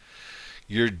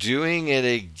 you're doing it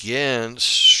against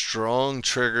strong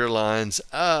trigger lines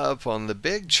up on the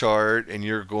big chart, and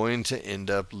you're going to end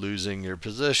up losing your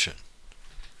position.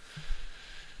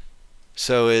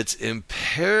 So it's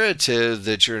imperative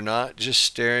that you're not just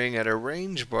staring at a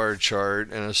range bar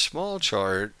chart and a small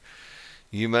chart.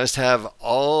 You must have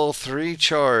all three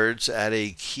charts at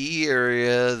a key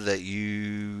area that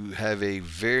you have a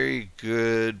very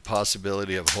good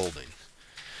possibility of holding.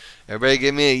 Everybody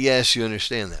give me a yes, you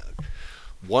understand that.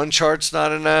 One chart's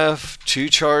not enough. Two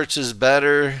charts is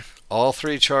better. All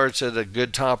three charts at a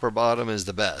good top or bottom is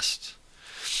the best.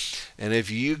 And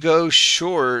if you go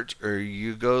short or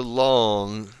you go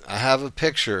long, I have a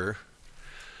picture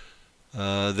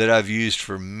that I've used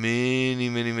for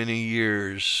many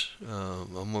years.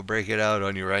 I'm going to break it out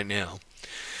on you right now.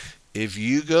 If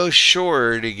you go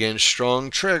short against strong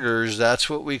triggers, that's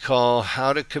what we call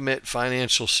How to Commit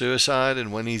Financial Suicide in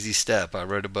One Easy Step. I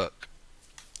wrote a book.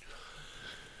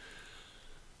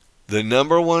 The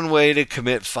number one way to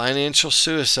commit financial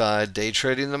suicide day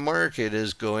trading the market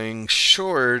is going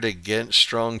short against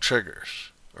strong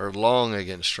triggers, or long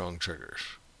against strong triggers.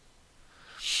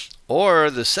 Or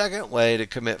the second way to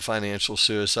commit financial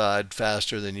suicide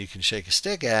faster than you can shake a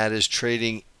stick at is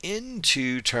trading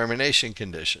into termination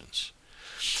conditions.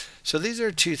 So these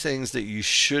are two things that you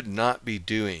should not be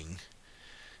doing.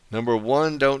 Number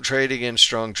one, don't trade against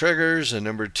strong triggers, and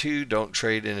number two, don't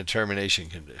trade into termination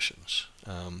conditions.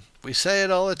 We say it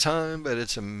all the time, but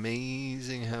it's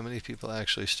amazing how many people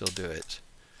actually still do it.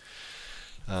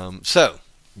 So,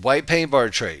 white paint bar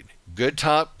trade. Good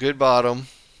top, good bottom.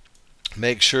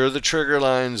 Make sure the trigger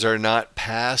lines are not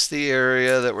past the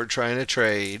area that we're trying to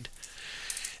trade.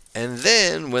 And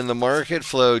then when the market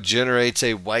flow generates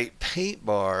a white paint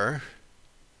bar,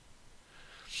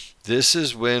 this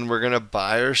is when we're going to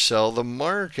buy or sell the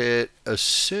market,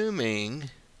 assuming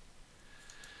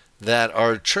that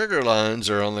our trigger lines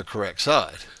are on the correct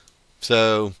side.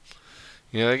 So,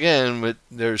 again,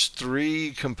 there's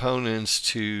three components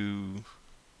to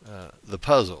the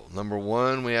puzzle. Number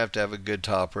one, we have to have a good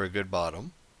top or a good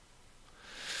bottom.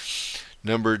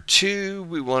 Number two,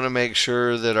 we want to make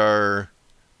sure that our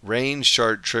range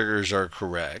chart triggers are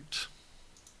correct.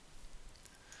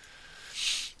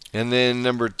 And then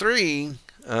number three,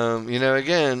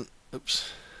 again,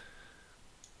 oops.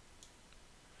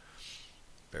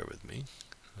 Bear with me.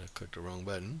 I clicked the wrong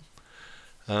button.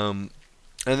 And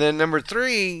then number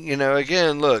three,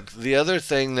 again, look, the other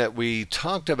thing that we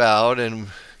talked about, and,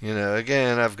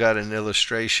 again, I've got an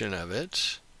illustration of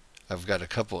it. I've got a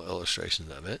couple illustrations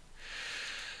of it.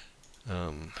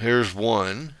 Here's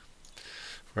one,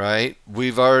 right?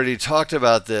 We've already talked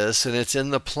about this, and it's in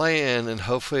the plan, and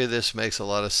hopefully this makes a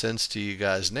lot of sense to you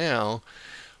guys now.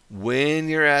 When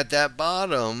you're at that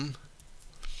bottom,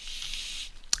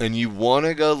 and you want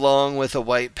to go long with a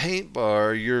white paint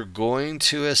bar, you're going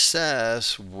to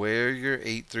assess where your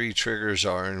 8-3 triggers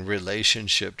are in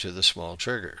relationship to the small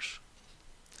triggers.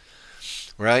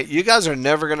 Right? You guys are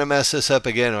never going to mess this up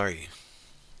again, are you?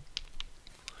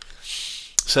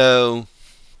 So,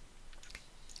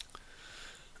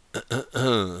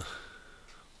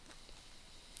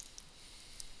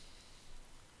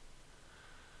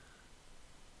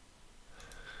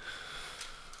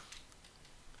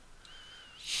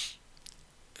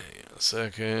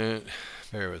 second.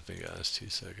 Bear with me, guys. 2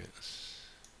 seconds.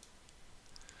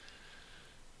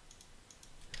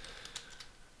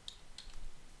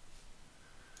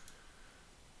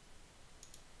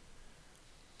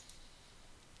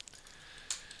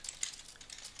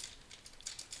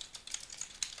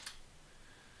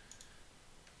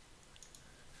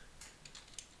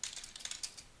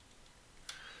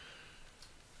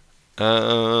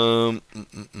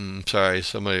 Sorry,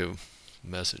 somebody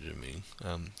messaging me.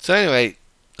 So anyway,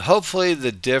 hopefully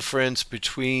the difference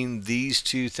between these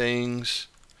two things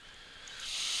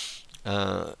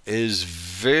is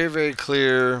very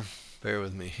clear. Bear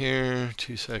with me here.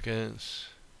 2 seconds.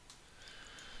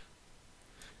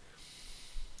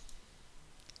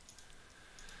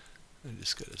 I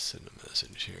just got to send a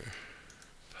message here.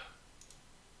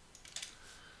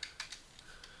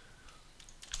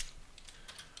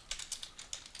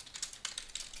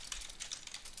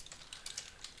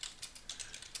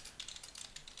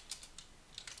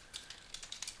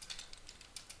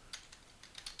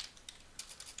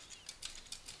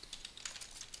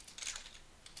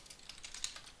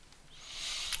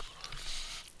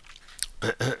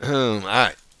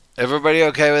 Alright, everybody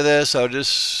okay with this? I'll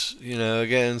just,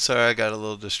 again, sorry I got a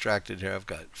little distracted here. I've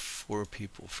got 4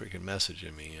 people freaking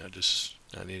messaging me.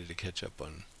 I needed to catch up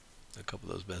on a couple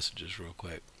of those messages real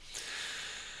quick.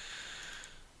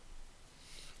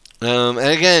 And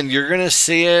again, you're going to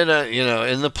see it,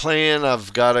 in the plan.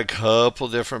 I've got a couple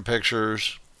different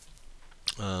pictures.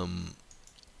 Um,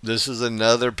 this is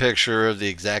another picture of the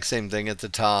exact same thing at the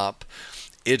top.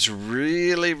 It's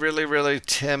really, really, really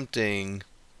tempting.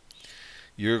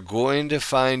 You're going to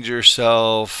find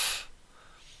yourself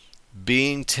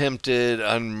being tempted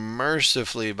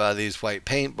unmercifully by these white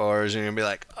paint bars, and you're going to be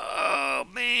like, oh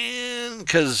man,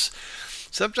 because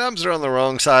sometimes they're on the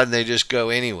wrong side and they just go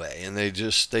anyway, and they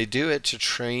do it to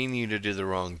train you to do the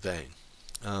wrong thing.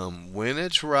 When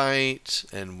it's right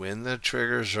and when the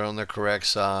triggers are on the correct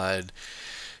side,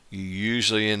 you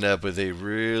usually end up with a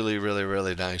really, really,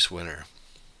 really nice winner.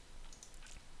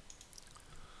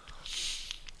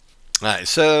 All right,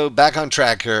 so back on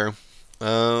track here.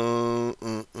 I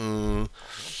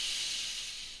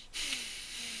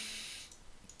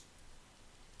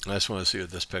just want to see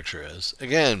what this picture is.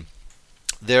 Again,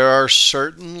 there are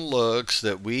certain looks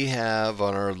that we have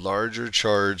on our larger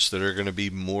charts that are going to be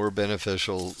more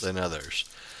beneficial than others.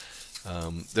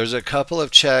 There's a couple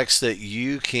of checks that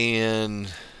you can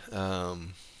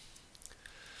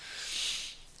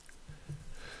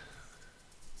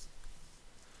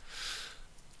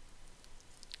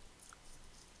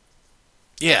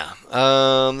yeah,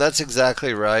 that's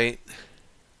exactly right.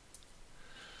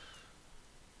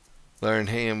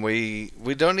 Ham, we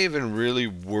don't even really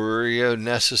worry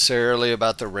necessarily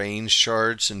about the range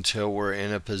charts until we're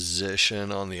in a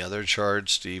position on the other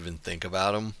charts to even think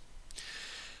about them.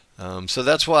 So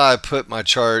that's why I put my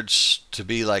charts to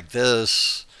be like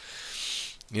this.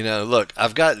 Look,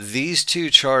 I've got these two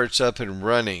charts up and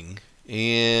running,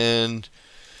 and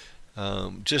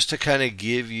just to kind of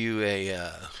give you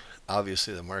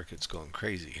obviously the market's going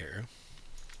crazy here,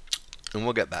 and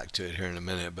we'll get back to it here in a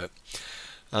minute, but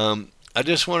I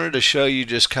just wanted to show you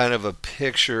just kind of a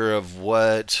picture of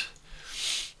what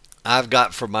I've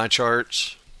got for my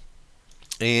charts.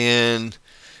 And,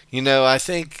 I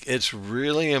think it's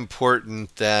really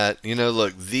important that,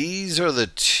 look, these are the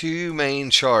two main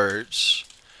charts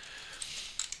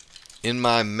in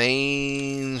my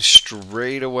main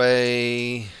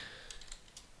straightaway,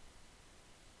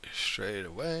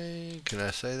 can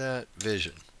I say that?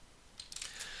 Vision.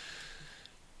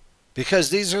 Because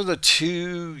these are the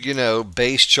two,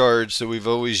 base charts that we've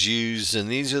always used, and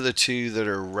these are the two that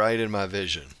are right in my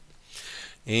vision.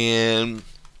 And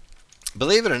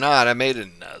believe it or not, I made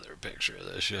another picture of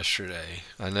this yesterday.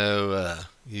 I know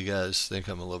you guys think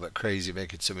I'm a little bit crazy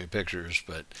making so many pictures,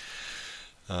 but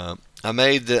I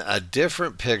made a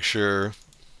different picture.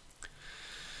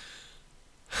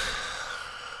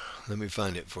 Let me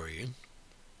find it for you.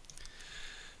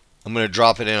 I'm going to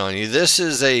drop it in on you. This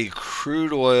is a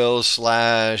crude oil /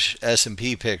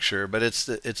 S&P picture, but it's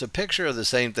a picture of the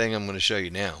same thing I'm going to show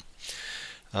you now.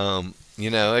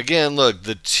 Again, look,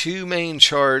 the two main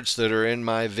charts that are in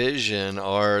my vision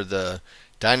are the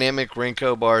dynamic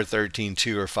Renko bar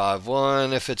 13.2 or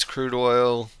 5.1 if it's crude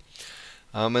oil.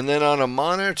 And then on a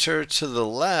monitor to the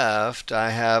left, I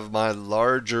have my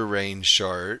larger range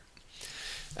chart.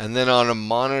 And then on a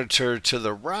monitor to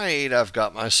the right, I've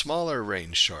got my smaller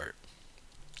range chart.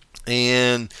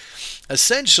 And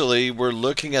essentially, we're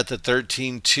looking at the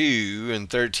 13.2 and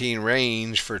 13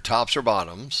 range for tops or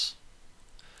bottoms.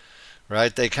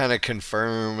 Right? They kind of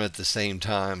confirm at the same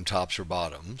time tops or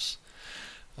bottoms.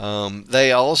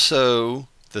 They also,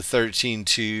 the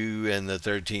 13.2 and the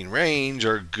 13 range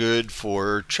are good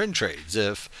for trend trades.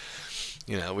 If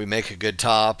we make a good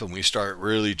top and we start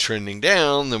really trending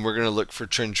down, then we're going to look for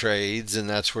trend trades, and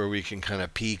that's where we can kind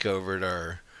of peek over at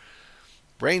our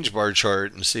range bar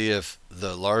chart and see if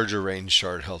the larger range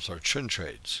chart helps our trend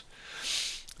trades.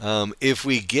 If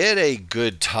we get a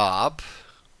good top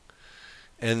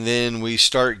and then we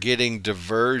start getting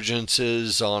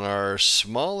divergences on our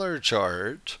smaller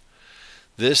chart,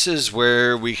 this is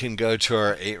where we can go to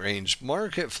our 8 range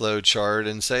market flow chart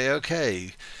and say,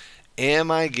 okay,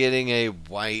 am I getting a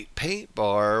white paint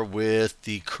bar with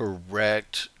the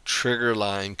correct trigger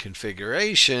line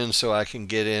configuration so I can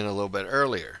get in a little bit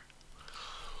earlier?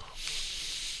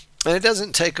 And it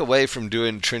doesn't take away from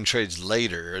doing trend trades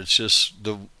later. It's just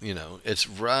it's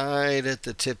right at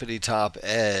the tippity top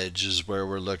edge is where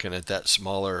we're looking at that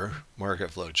smaller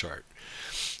market flow chart.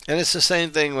 And it's the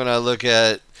same thing when I look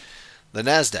at the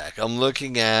NASDAQ. I'm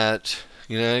looking at,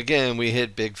 again, we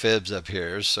hit big fibs up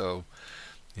here, so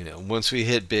once we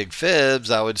hit big fibs,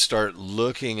 I would start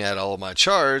looking at all of my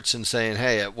charts and saying,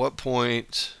 hey, at what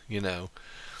point,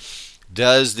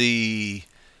 does the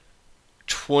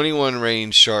 21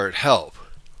 range chart help?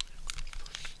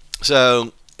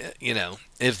 So,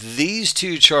 if these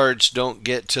two charts don't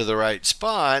get to the right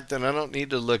spot, then I don't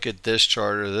need to look at this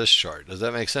chart or this chart. Does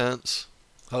that make sense?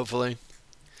 hopefully.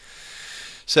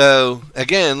 So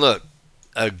again, look,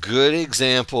 a good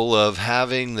example of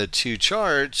having the two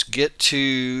charts get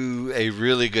to a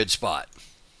really good spot.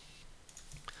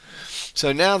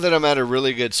 So now that I'm at a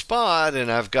really good spot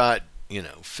and I've got,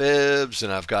 fibs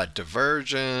and I've got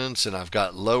divergence and I've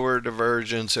got lower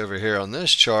divergence over here on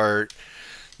this chart,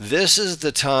 this is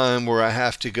the time where I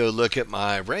have to go look at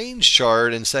my range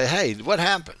chart and say, hey, what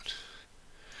happened?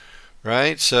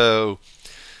 Right? So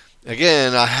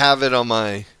again, I have it on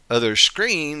my other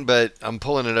screen, but I'm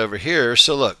pulling it over here.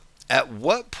 So look, at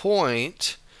what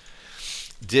point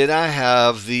did I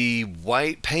have the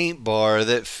white paint bar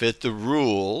that fit the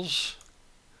rules?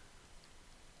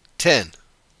 10.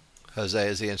 Jose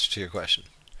is the answer to your question.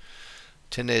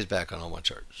 10 days back on all my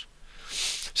charts.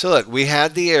 So look, we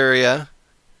had the area.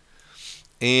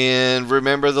 And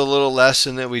remember the little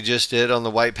lesson that we just did on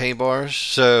the white paint bars?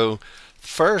 So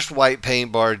first white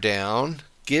paint bar down,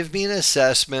 give me an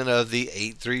assessment of the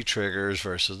 8-3 triggers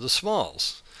versus the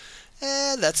smalls.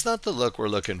 That's not the look we're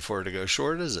looking for to go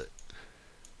short, is it?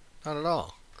 Not at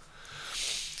all.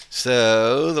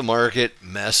 So the market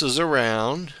messes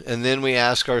around, and then we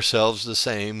ask ourselves the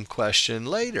same question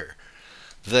later.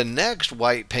 The next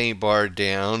white paint bar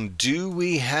down, do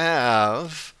we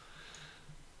have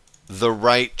the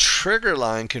right trigger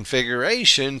line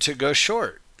configuration to go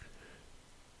short?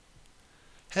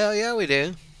 Hell yeah, we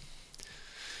do.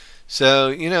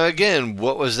 So, again,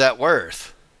 what was that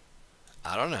worth?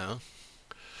 I don't know.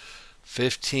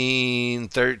 15,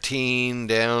 13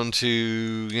 down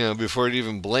to, before it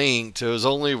even blinked, it was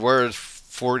only worth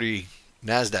 40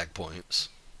 NASDAQ points.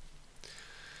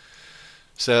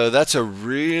 So that's a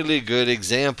really good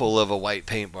example of a white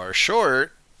paint bar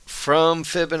short from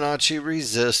Fibonacci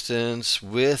resistance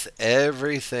with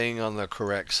everything on the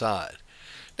correct side.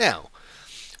 Now,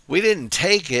 we didn't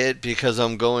take it because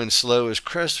I'm going slow as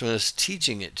Christmas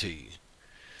teaching it to you.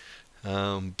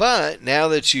 But now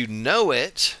that you know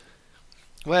it,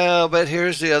 but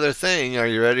here's the other thing. Are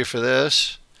you ready for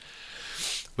this?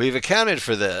 We've accounted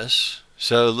for this.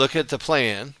 So look at the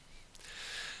plan.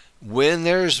 When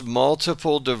there's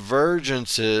multiple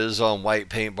divergences on white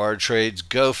paint bar trades,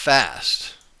 go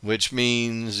fast, which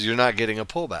means you're not getting a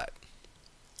pullback.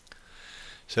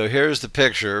 So here's the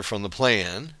picture from the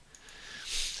plan.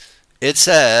 It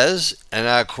says, and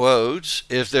I quote,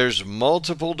 if there's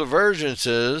multiple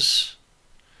divergences,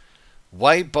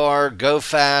 white bar, go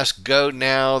fast, go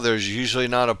now, there's usually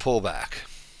not a pullback.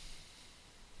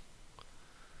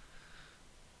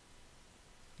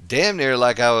 Damn near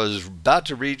like I was about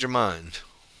to read your mind.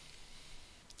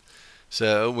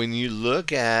 So when you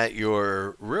look at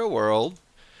your real world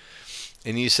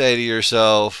and you say to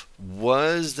yourself,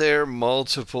 was there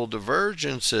multiple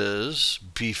divergences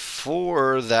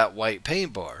before that white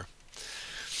paint bar?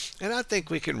 And I think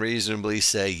we can reasonably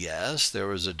say yes, there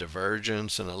was a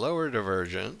divergence and a lower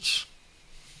divergence.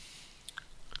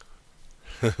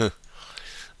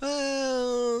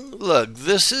 Well, look,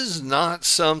 this is not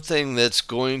something that's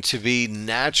going to be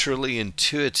naturally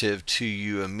intuitive to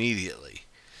you immediately.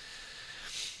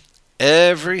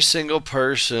 Every single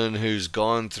person who's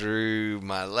gone through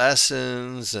my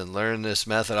lessons and learned this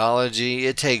methodology,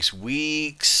 it takes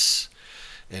weeks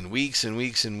and weeks and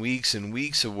weeks and weeks and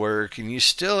weeks of work, and you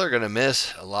still are going to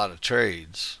miss a lot of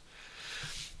trades.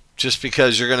 Just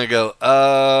because you're going to go,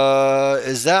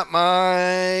 is that my...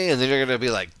 And then you're going to be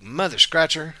like, mother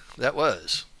scratcher, that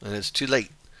was. And it's too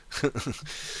late.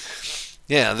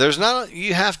 Yeah,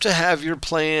 you have to have your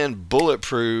plan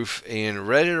bulletproof and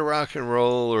ready to rock and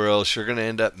roll, or else you're going to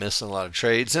end up missing a lot of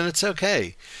trades, and it's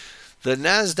okay. The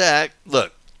NASDAQ,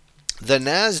 look, the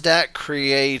NASDAQ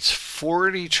creates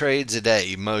 40 trades a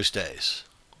day most days.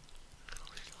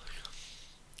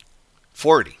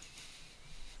 40.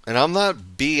 And I'm not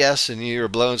BSing you or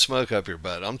blowing smoke up your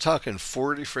butt. I'm talking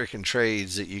 40 freaking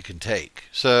trades that you can take.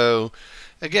 So,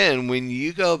 again, when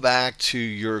you go back to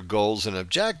your goals and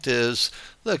objectives,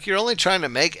 look, you're only trying to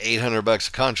make $800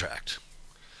 a contract.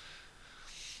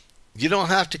 You don't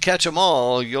have to catch them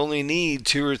all. You only need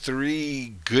 2 or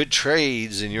 3 good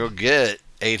trades and you'll get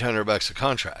 $800 a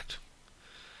contract.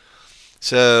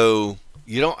 So,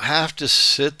 you don't have to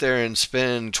sit there and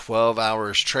spend 12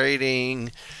 hours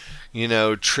trading.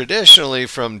 Traditionally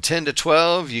from 10 to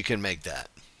 12, you can make that.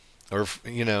 Or,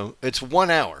 it's 1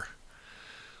 hour.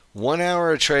 1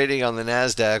 hour of trading on the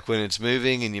NASDAQ when it's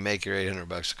moving and you make your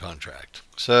 $800 a contract.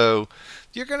 So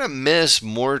you're going to miss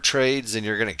more trades than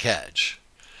you're going to catch.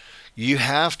 You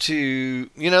have to,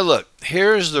 look,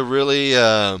 here's the really,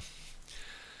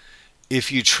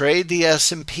 if you trade the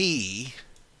S&P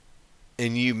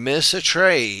and you miss a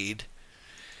trade,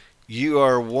 you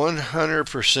are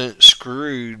 100%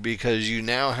 screwed because you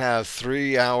now have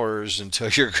 3 hours until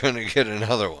you're going to get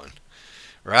another one,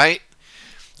 right?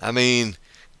 I mean,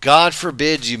 God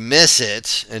forbid you miss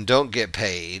it and don't get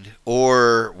paid,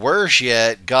 or worse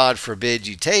yet, God forbid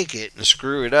you take it and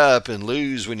screw it up and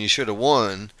lose when you should have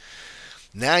won.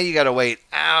 Now you got to wait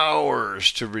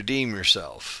hours to redeem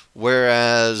yourself.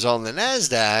 Whereas on the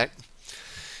NASDAQ,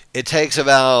 it takes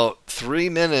about 3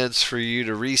 minutes for you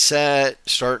to reset,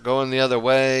 start going the other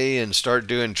way, and start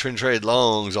doing trend trade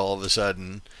longs all of a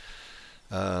sudden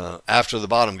after the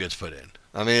bottom gets put in.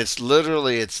 I mean, it's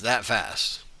that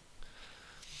fast.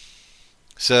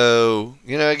 So,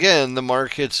 again, the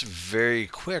market's very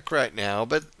quick right now,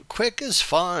 but quick is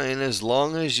fine as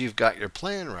long as you've got your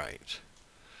plan right.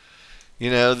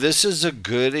 This is a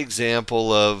good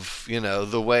example of,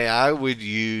 the way I would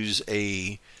use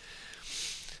a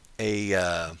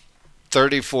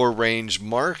 34 range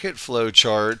market flow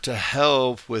chart to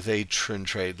help with a trend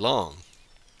trade long.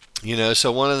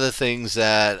 So one of the things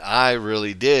that I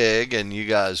really dig, and you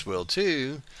guys will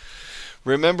too,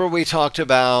 remember we talked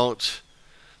about,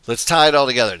 let's tie it all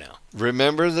together now.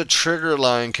 Remember the trigger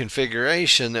line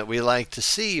configuration that we like to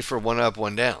see for one up,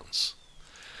 one downs.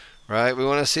 Right? We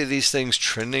want to see these things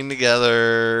trending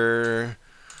together,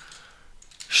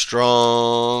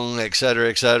 strong, etc.,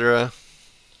 etc.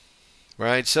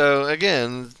 Right? So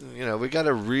again, we got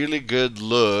a really good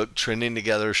look trending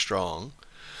together strong.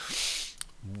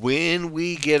 When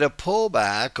we get a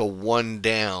pullback, a one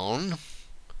down,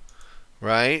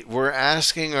 right? We're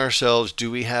asking ourselves, do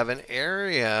we have an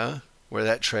area where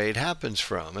that trade happens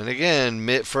from? And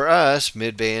again, for us,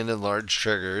 mid-band and large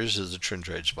triggers is a trend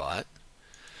trade spot.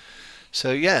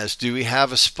 So yes, do we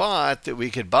have a spot that we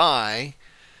could buy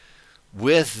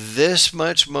with this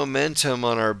much momentum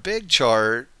on our big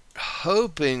chart,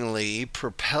 hopingly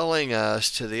propelling us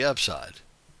to the upside?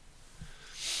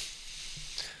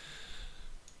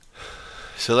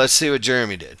 So let's see what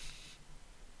Jeremy did.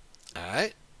 All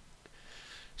right.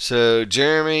 So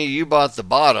Jeremy, you bought the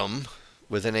bottom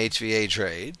with an HVA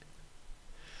trade.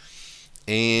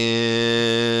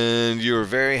 And you were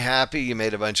very happy. You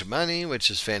made a bunch of money,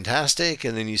 which is fantastic.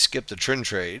 And then you skipped the trend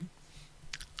trade.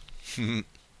 And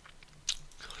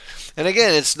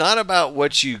again, it's not about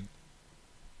what you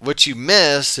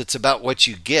miss. It's about what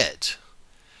you get.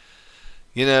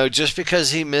 Just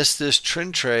because he missed this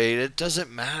trend trade, it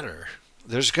doesn't matter.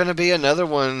 There's going to be another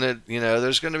one that,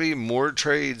 there's going to be more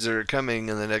trades that are coming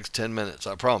in the next 10 minutes.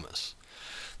 I promise.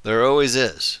 There always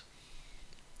is.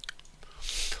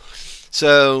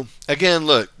 So, again,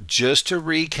 look, just to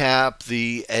recap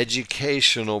the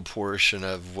educational portion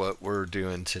of what we're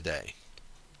doing today.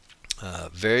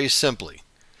 Very simply.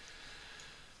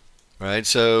 Right?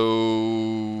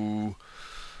 So,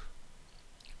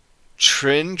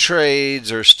 trend trades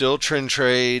are still trend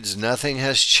trades. Nothing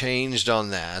has changed on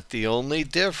that. The only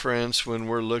difference when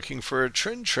we're looking for a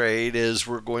trend trade is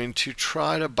we're going to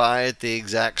try to buy at the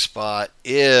exact spot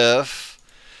if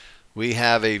we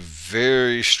have a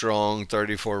very strong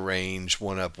 34 range,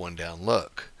 one up, one down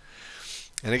look.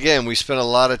 And again, we spent a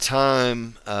lot of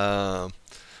time on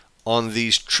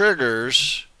these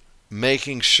triggers,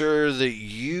 making sure that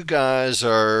you guys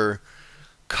are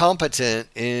competent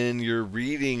in your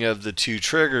reading of the two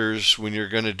triggers when you're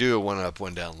going to do a one up,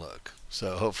 one down look.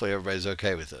 So hopefully everybody's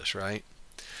okay with this, right?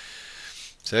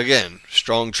 So again,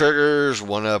 strong triggers,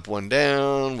 one up, one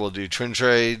down. We'll do trend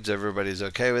trades. Everybody's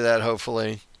okay with that,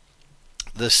 hopefully.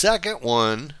 The second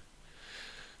one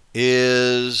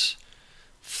is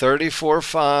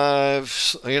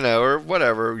 34.5, or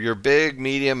whatever, your big,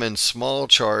 medium, and small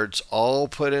charts all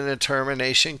put in a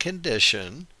termination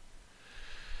condition.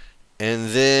 And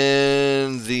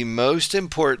then the most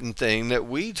important thing that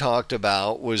we talked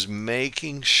about was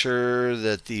making sure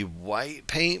that the white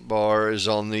paint bar is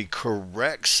on the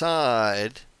correct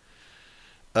side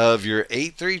of your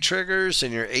 8-3 triggers,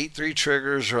 and your 8-3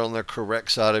 triggers are on the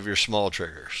correct side of your small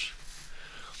triggers.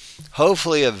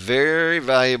 Hopefully a very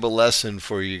valuable lesson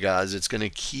for you guys. It's going to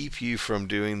keep you from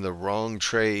doing the wrong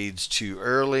trades too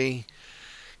early,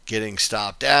 getting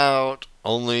stopped out,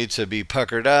 only to be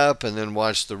puckered up and then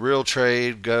watch the real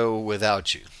trade go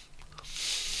without you.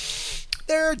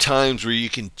 There are times where you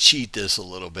can cheat this a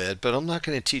little bit, but I'm not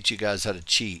going to teach you guys how to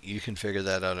cheat. You can figure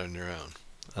that out on your own.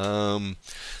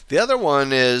 The other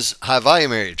one is high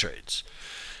volume area trades.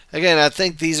 Again, I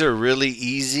think these are really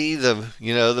easy.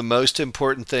 The most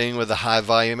important thing with a high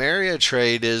volume area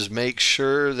trade is make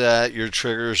sure that your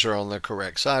triggers are on the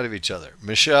correct side of each other.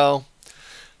 Michelle,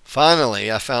 finally,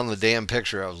 I found the damn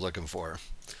picture I was looking for.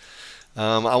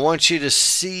 I want you to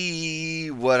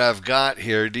see what I've got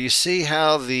here. Do you see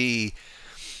how the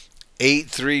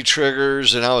 8-3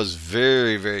 triggers, and I was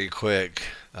very, very quick.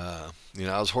 I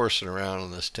was horsing around on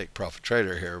this take profit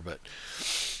trader here, but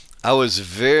I was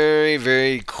very,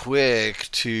 very quick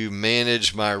to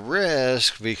manage my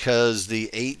risk because the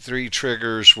 8-3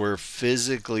 triggers were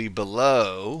physically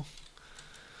below.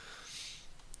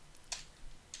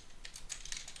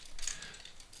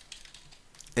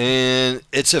 And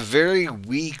it's a very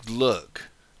weak look.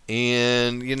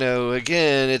 And,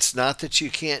 again, it's not that you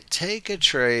can't take a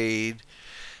trade.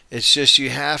 It's just you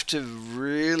have to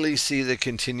really see the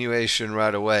continuation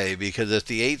right away, because if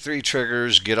the 8-3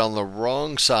 triggers get on the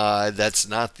wrong side, that's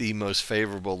not the most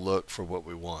favorable look for what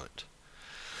we want.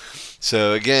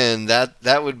 So again,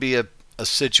 that would be a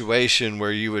situation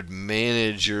where you would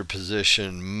manage your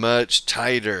position much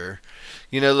tighter.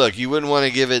 Look, you wouldn't want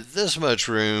to give it this much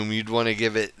room. You'd want to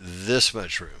give it this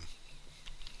much room.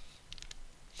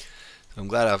 I'm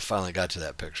glad I finally got to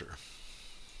that picture.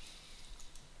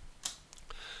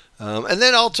 And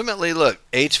then ultimately, look,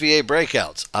 HVA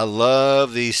breakouts. I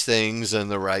love these things in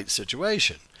the right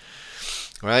situation,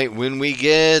 right? When we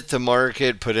get the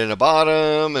market put in a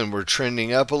bottom and we're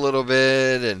trending up a little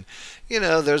bit, and,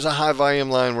 there's a high volume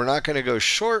line we're not going to go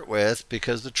short with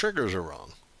because the triggers are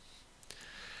wrong.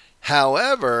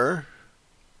 However,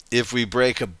 if we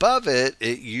break above it,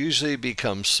 it usually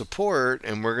becomes support,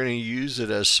 and we're going to use it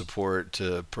as support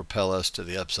to propel us to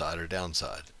the upside or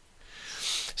downside.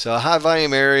 So a high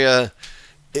volume area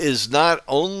is not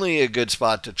only a good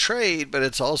spot to trade, but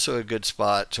it's also a good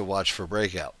spot to watch for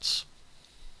breakouts.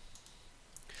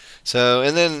 So,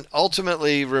 and then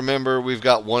ultimately, remember, we've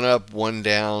got one up, one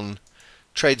down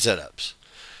trade setups.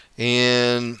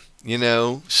 And,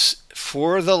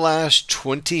 for the last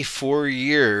 24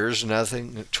 years,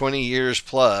 20 years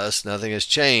plus, nothing has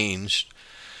changed.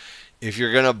 If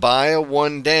you're going to buy a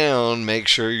one down, make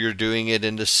sure you're doing it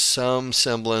into some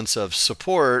semblance of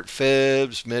support,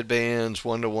 fibs, mid-bands,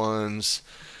 one-to-ones,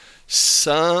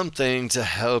 something to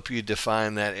help you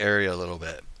define that area a little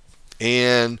bit.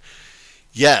 And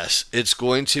yes, it's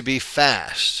going to be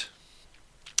fast.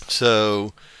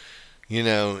 So,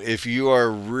 if you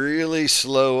are really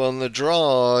slow on the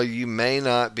draw, you may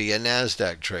not be a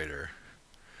NASDAQ trader.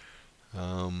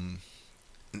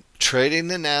 Trading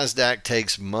the NASDAQ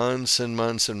takes months and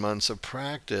months and months of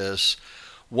practice.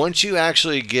 Once you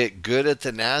actually get good at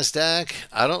the NASDAQ,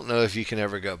 I don't know if you can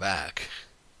ever go back.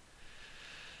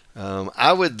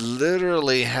 I would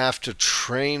literally have to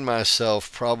train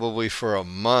myself probably for a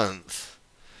month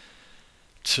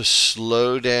to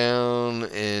slow down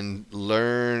and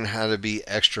learn how to be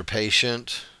extra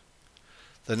patient.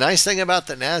 The nice thing about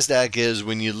the NASDAQ is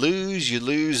when you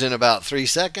lose in about 3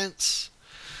 seconds.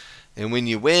 And when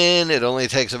you win, it only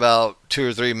takes about 2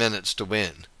 or 3 minutes to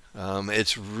win.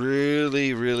 It's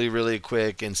really, really, really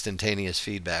quick, instantaneous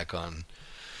feedback on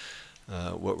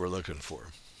what we're looking for.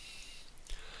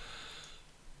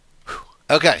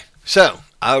 Okay, so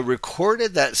I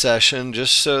recorded that session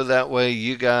just so that way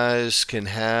you guys can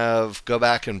go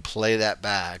back and play that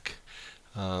back.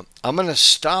 I'm going to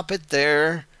stop it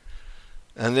there,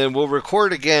 and then we'll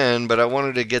record again, but I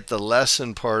wanted to get the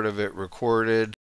lesson part of it recorded.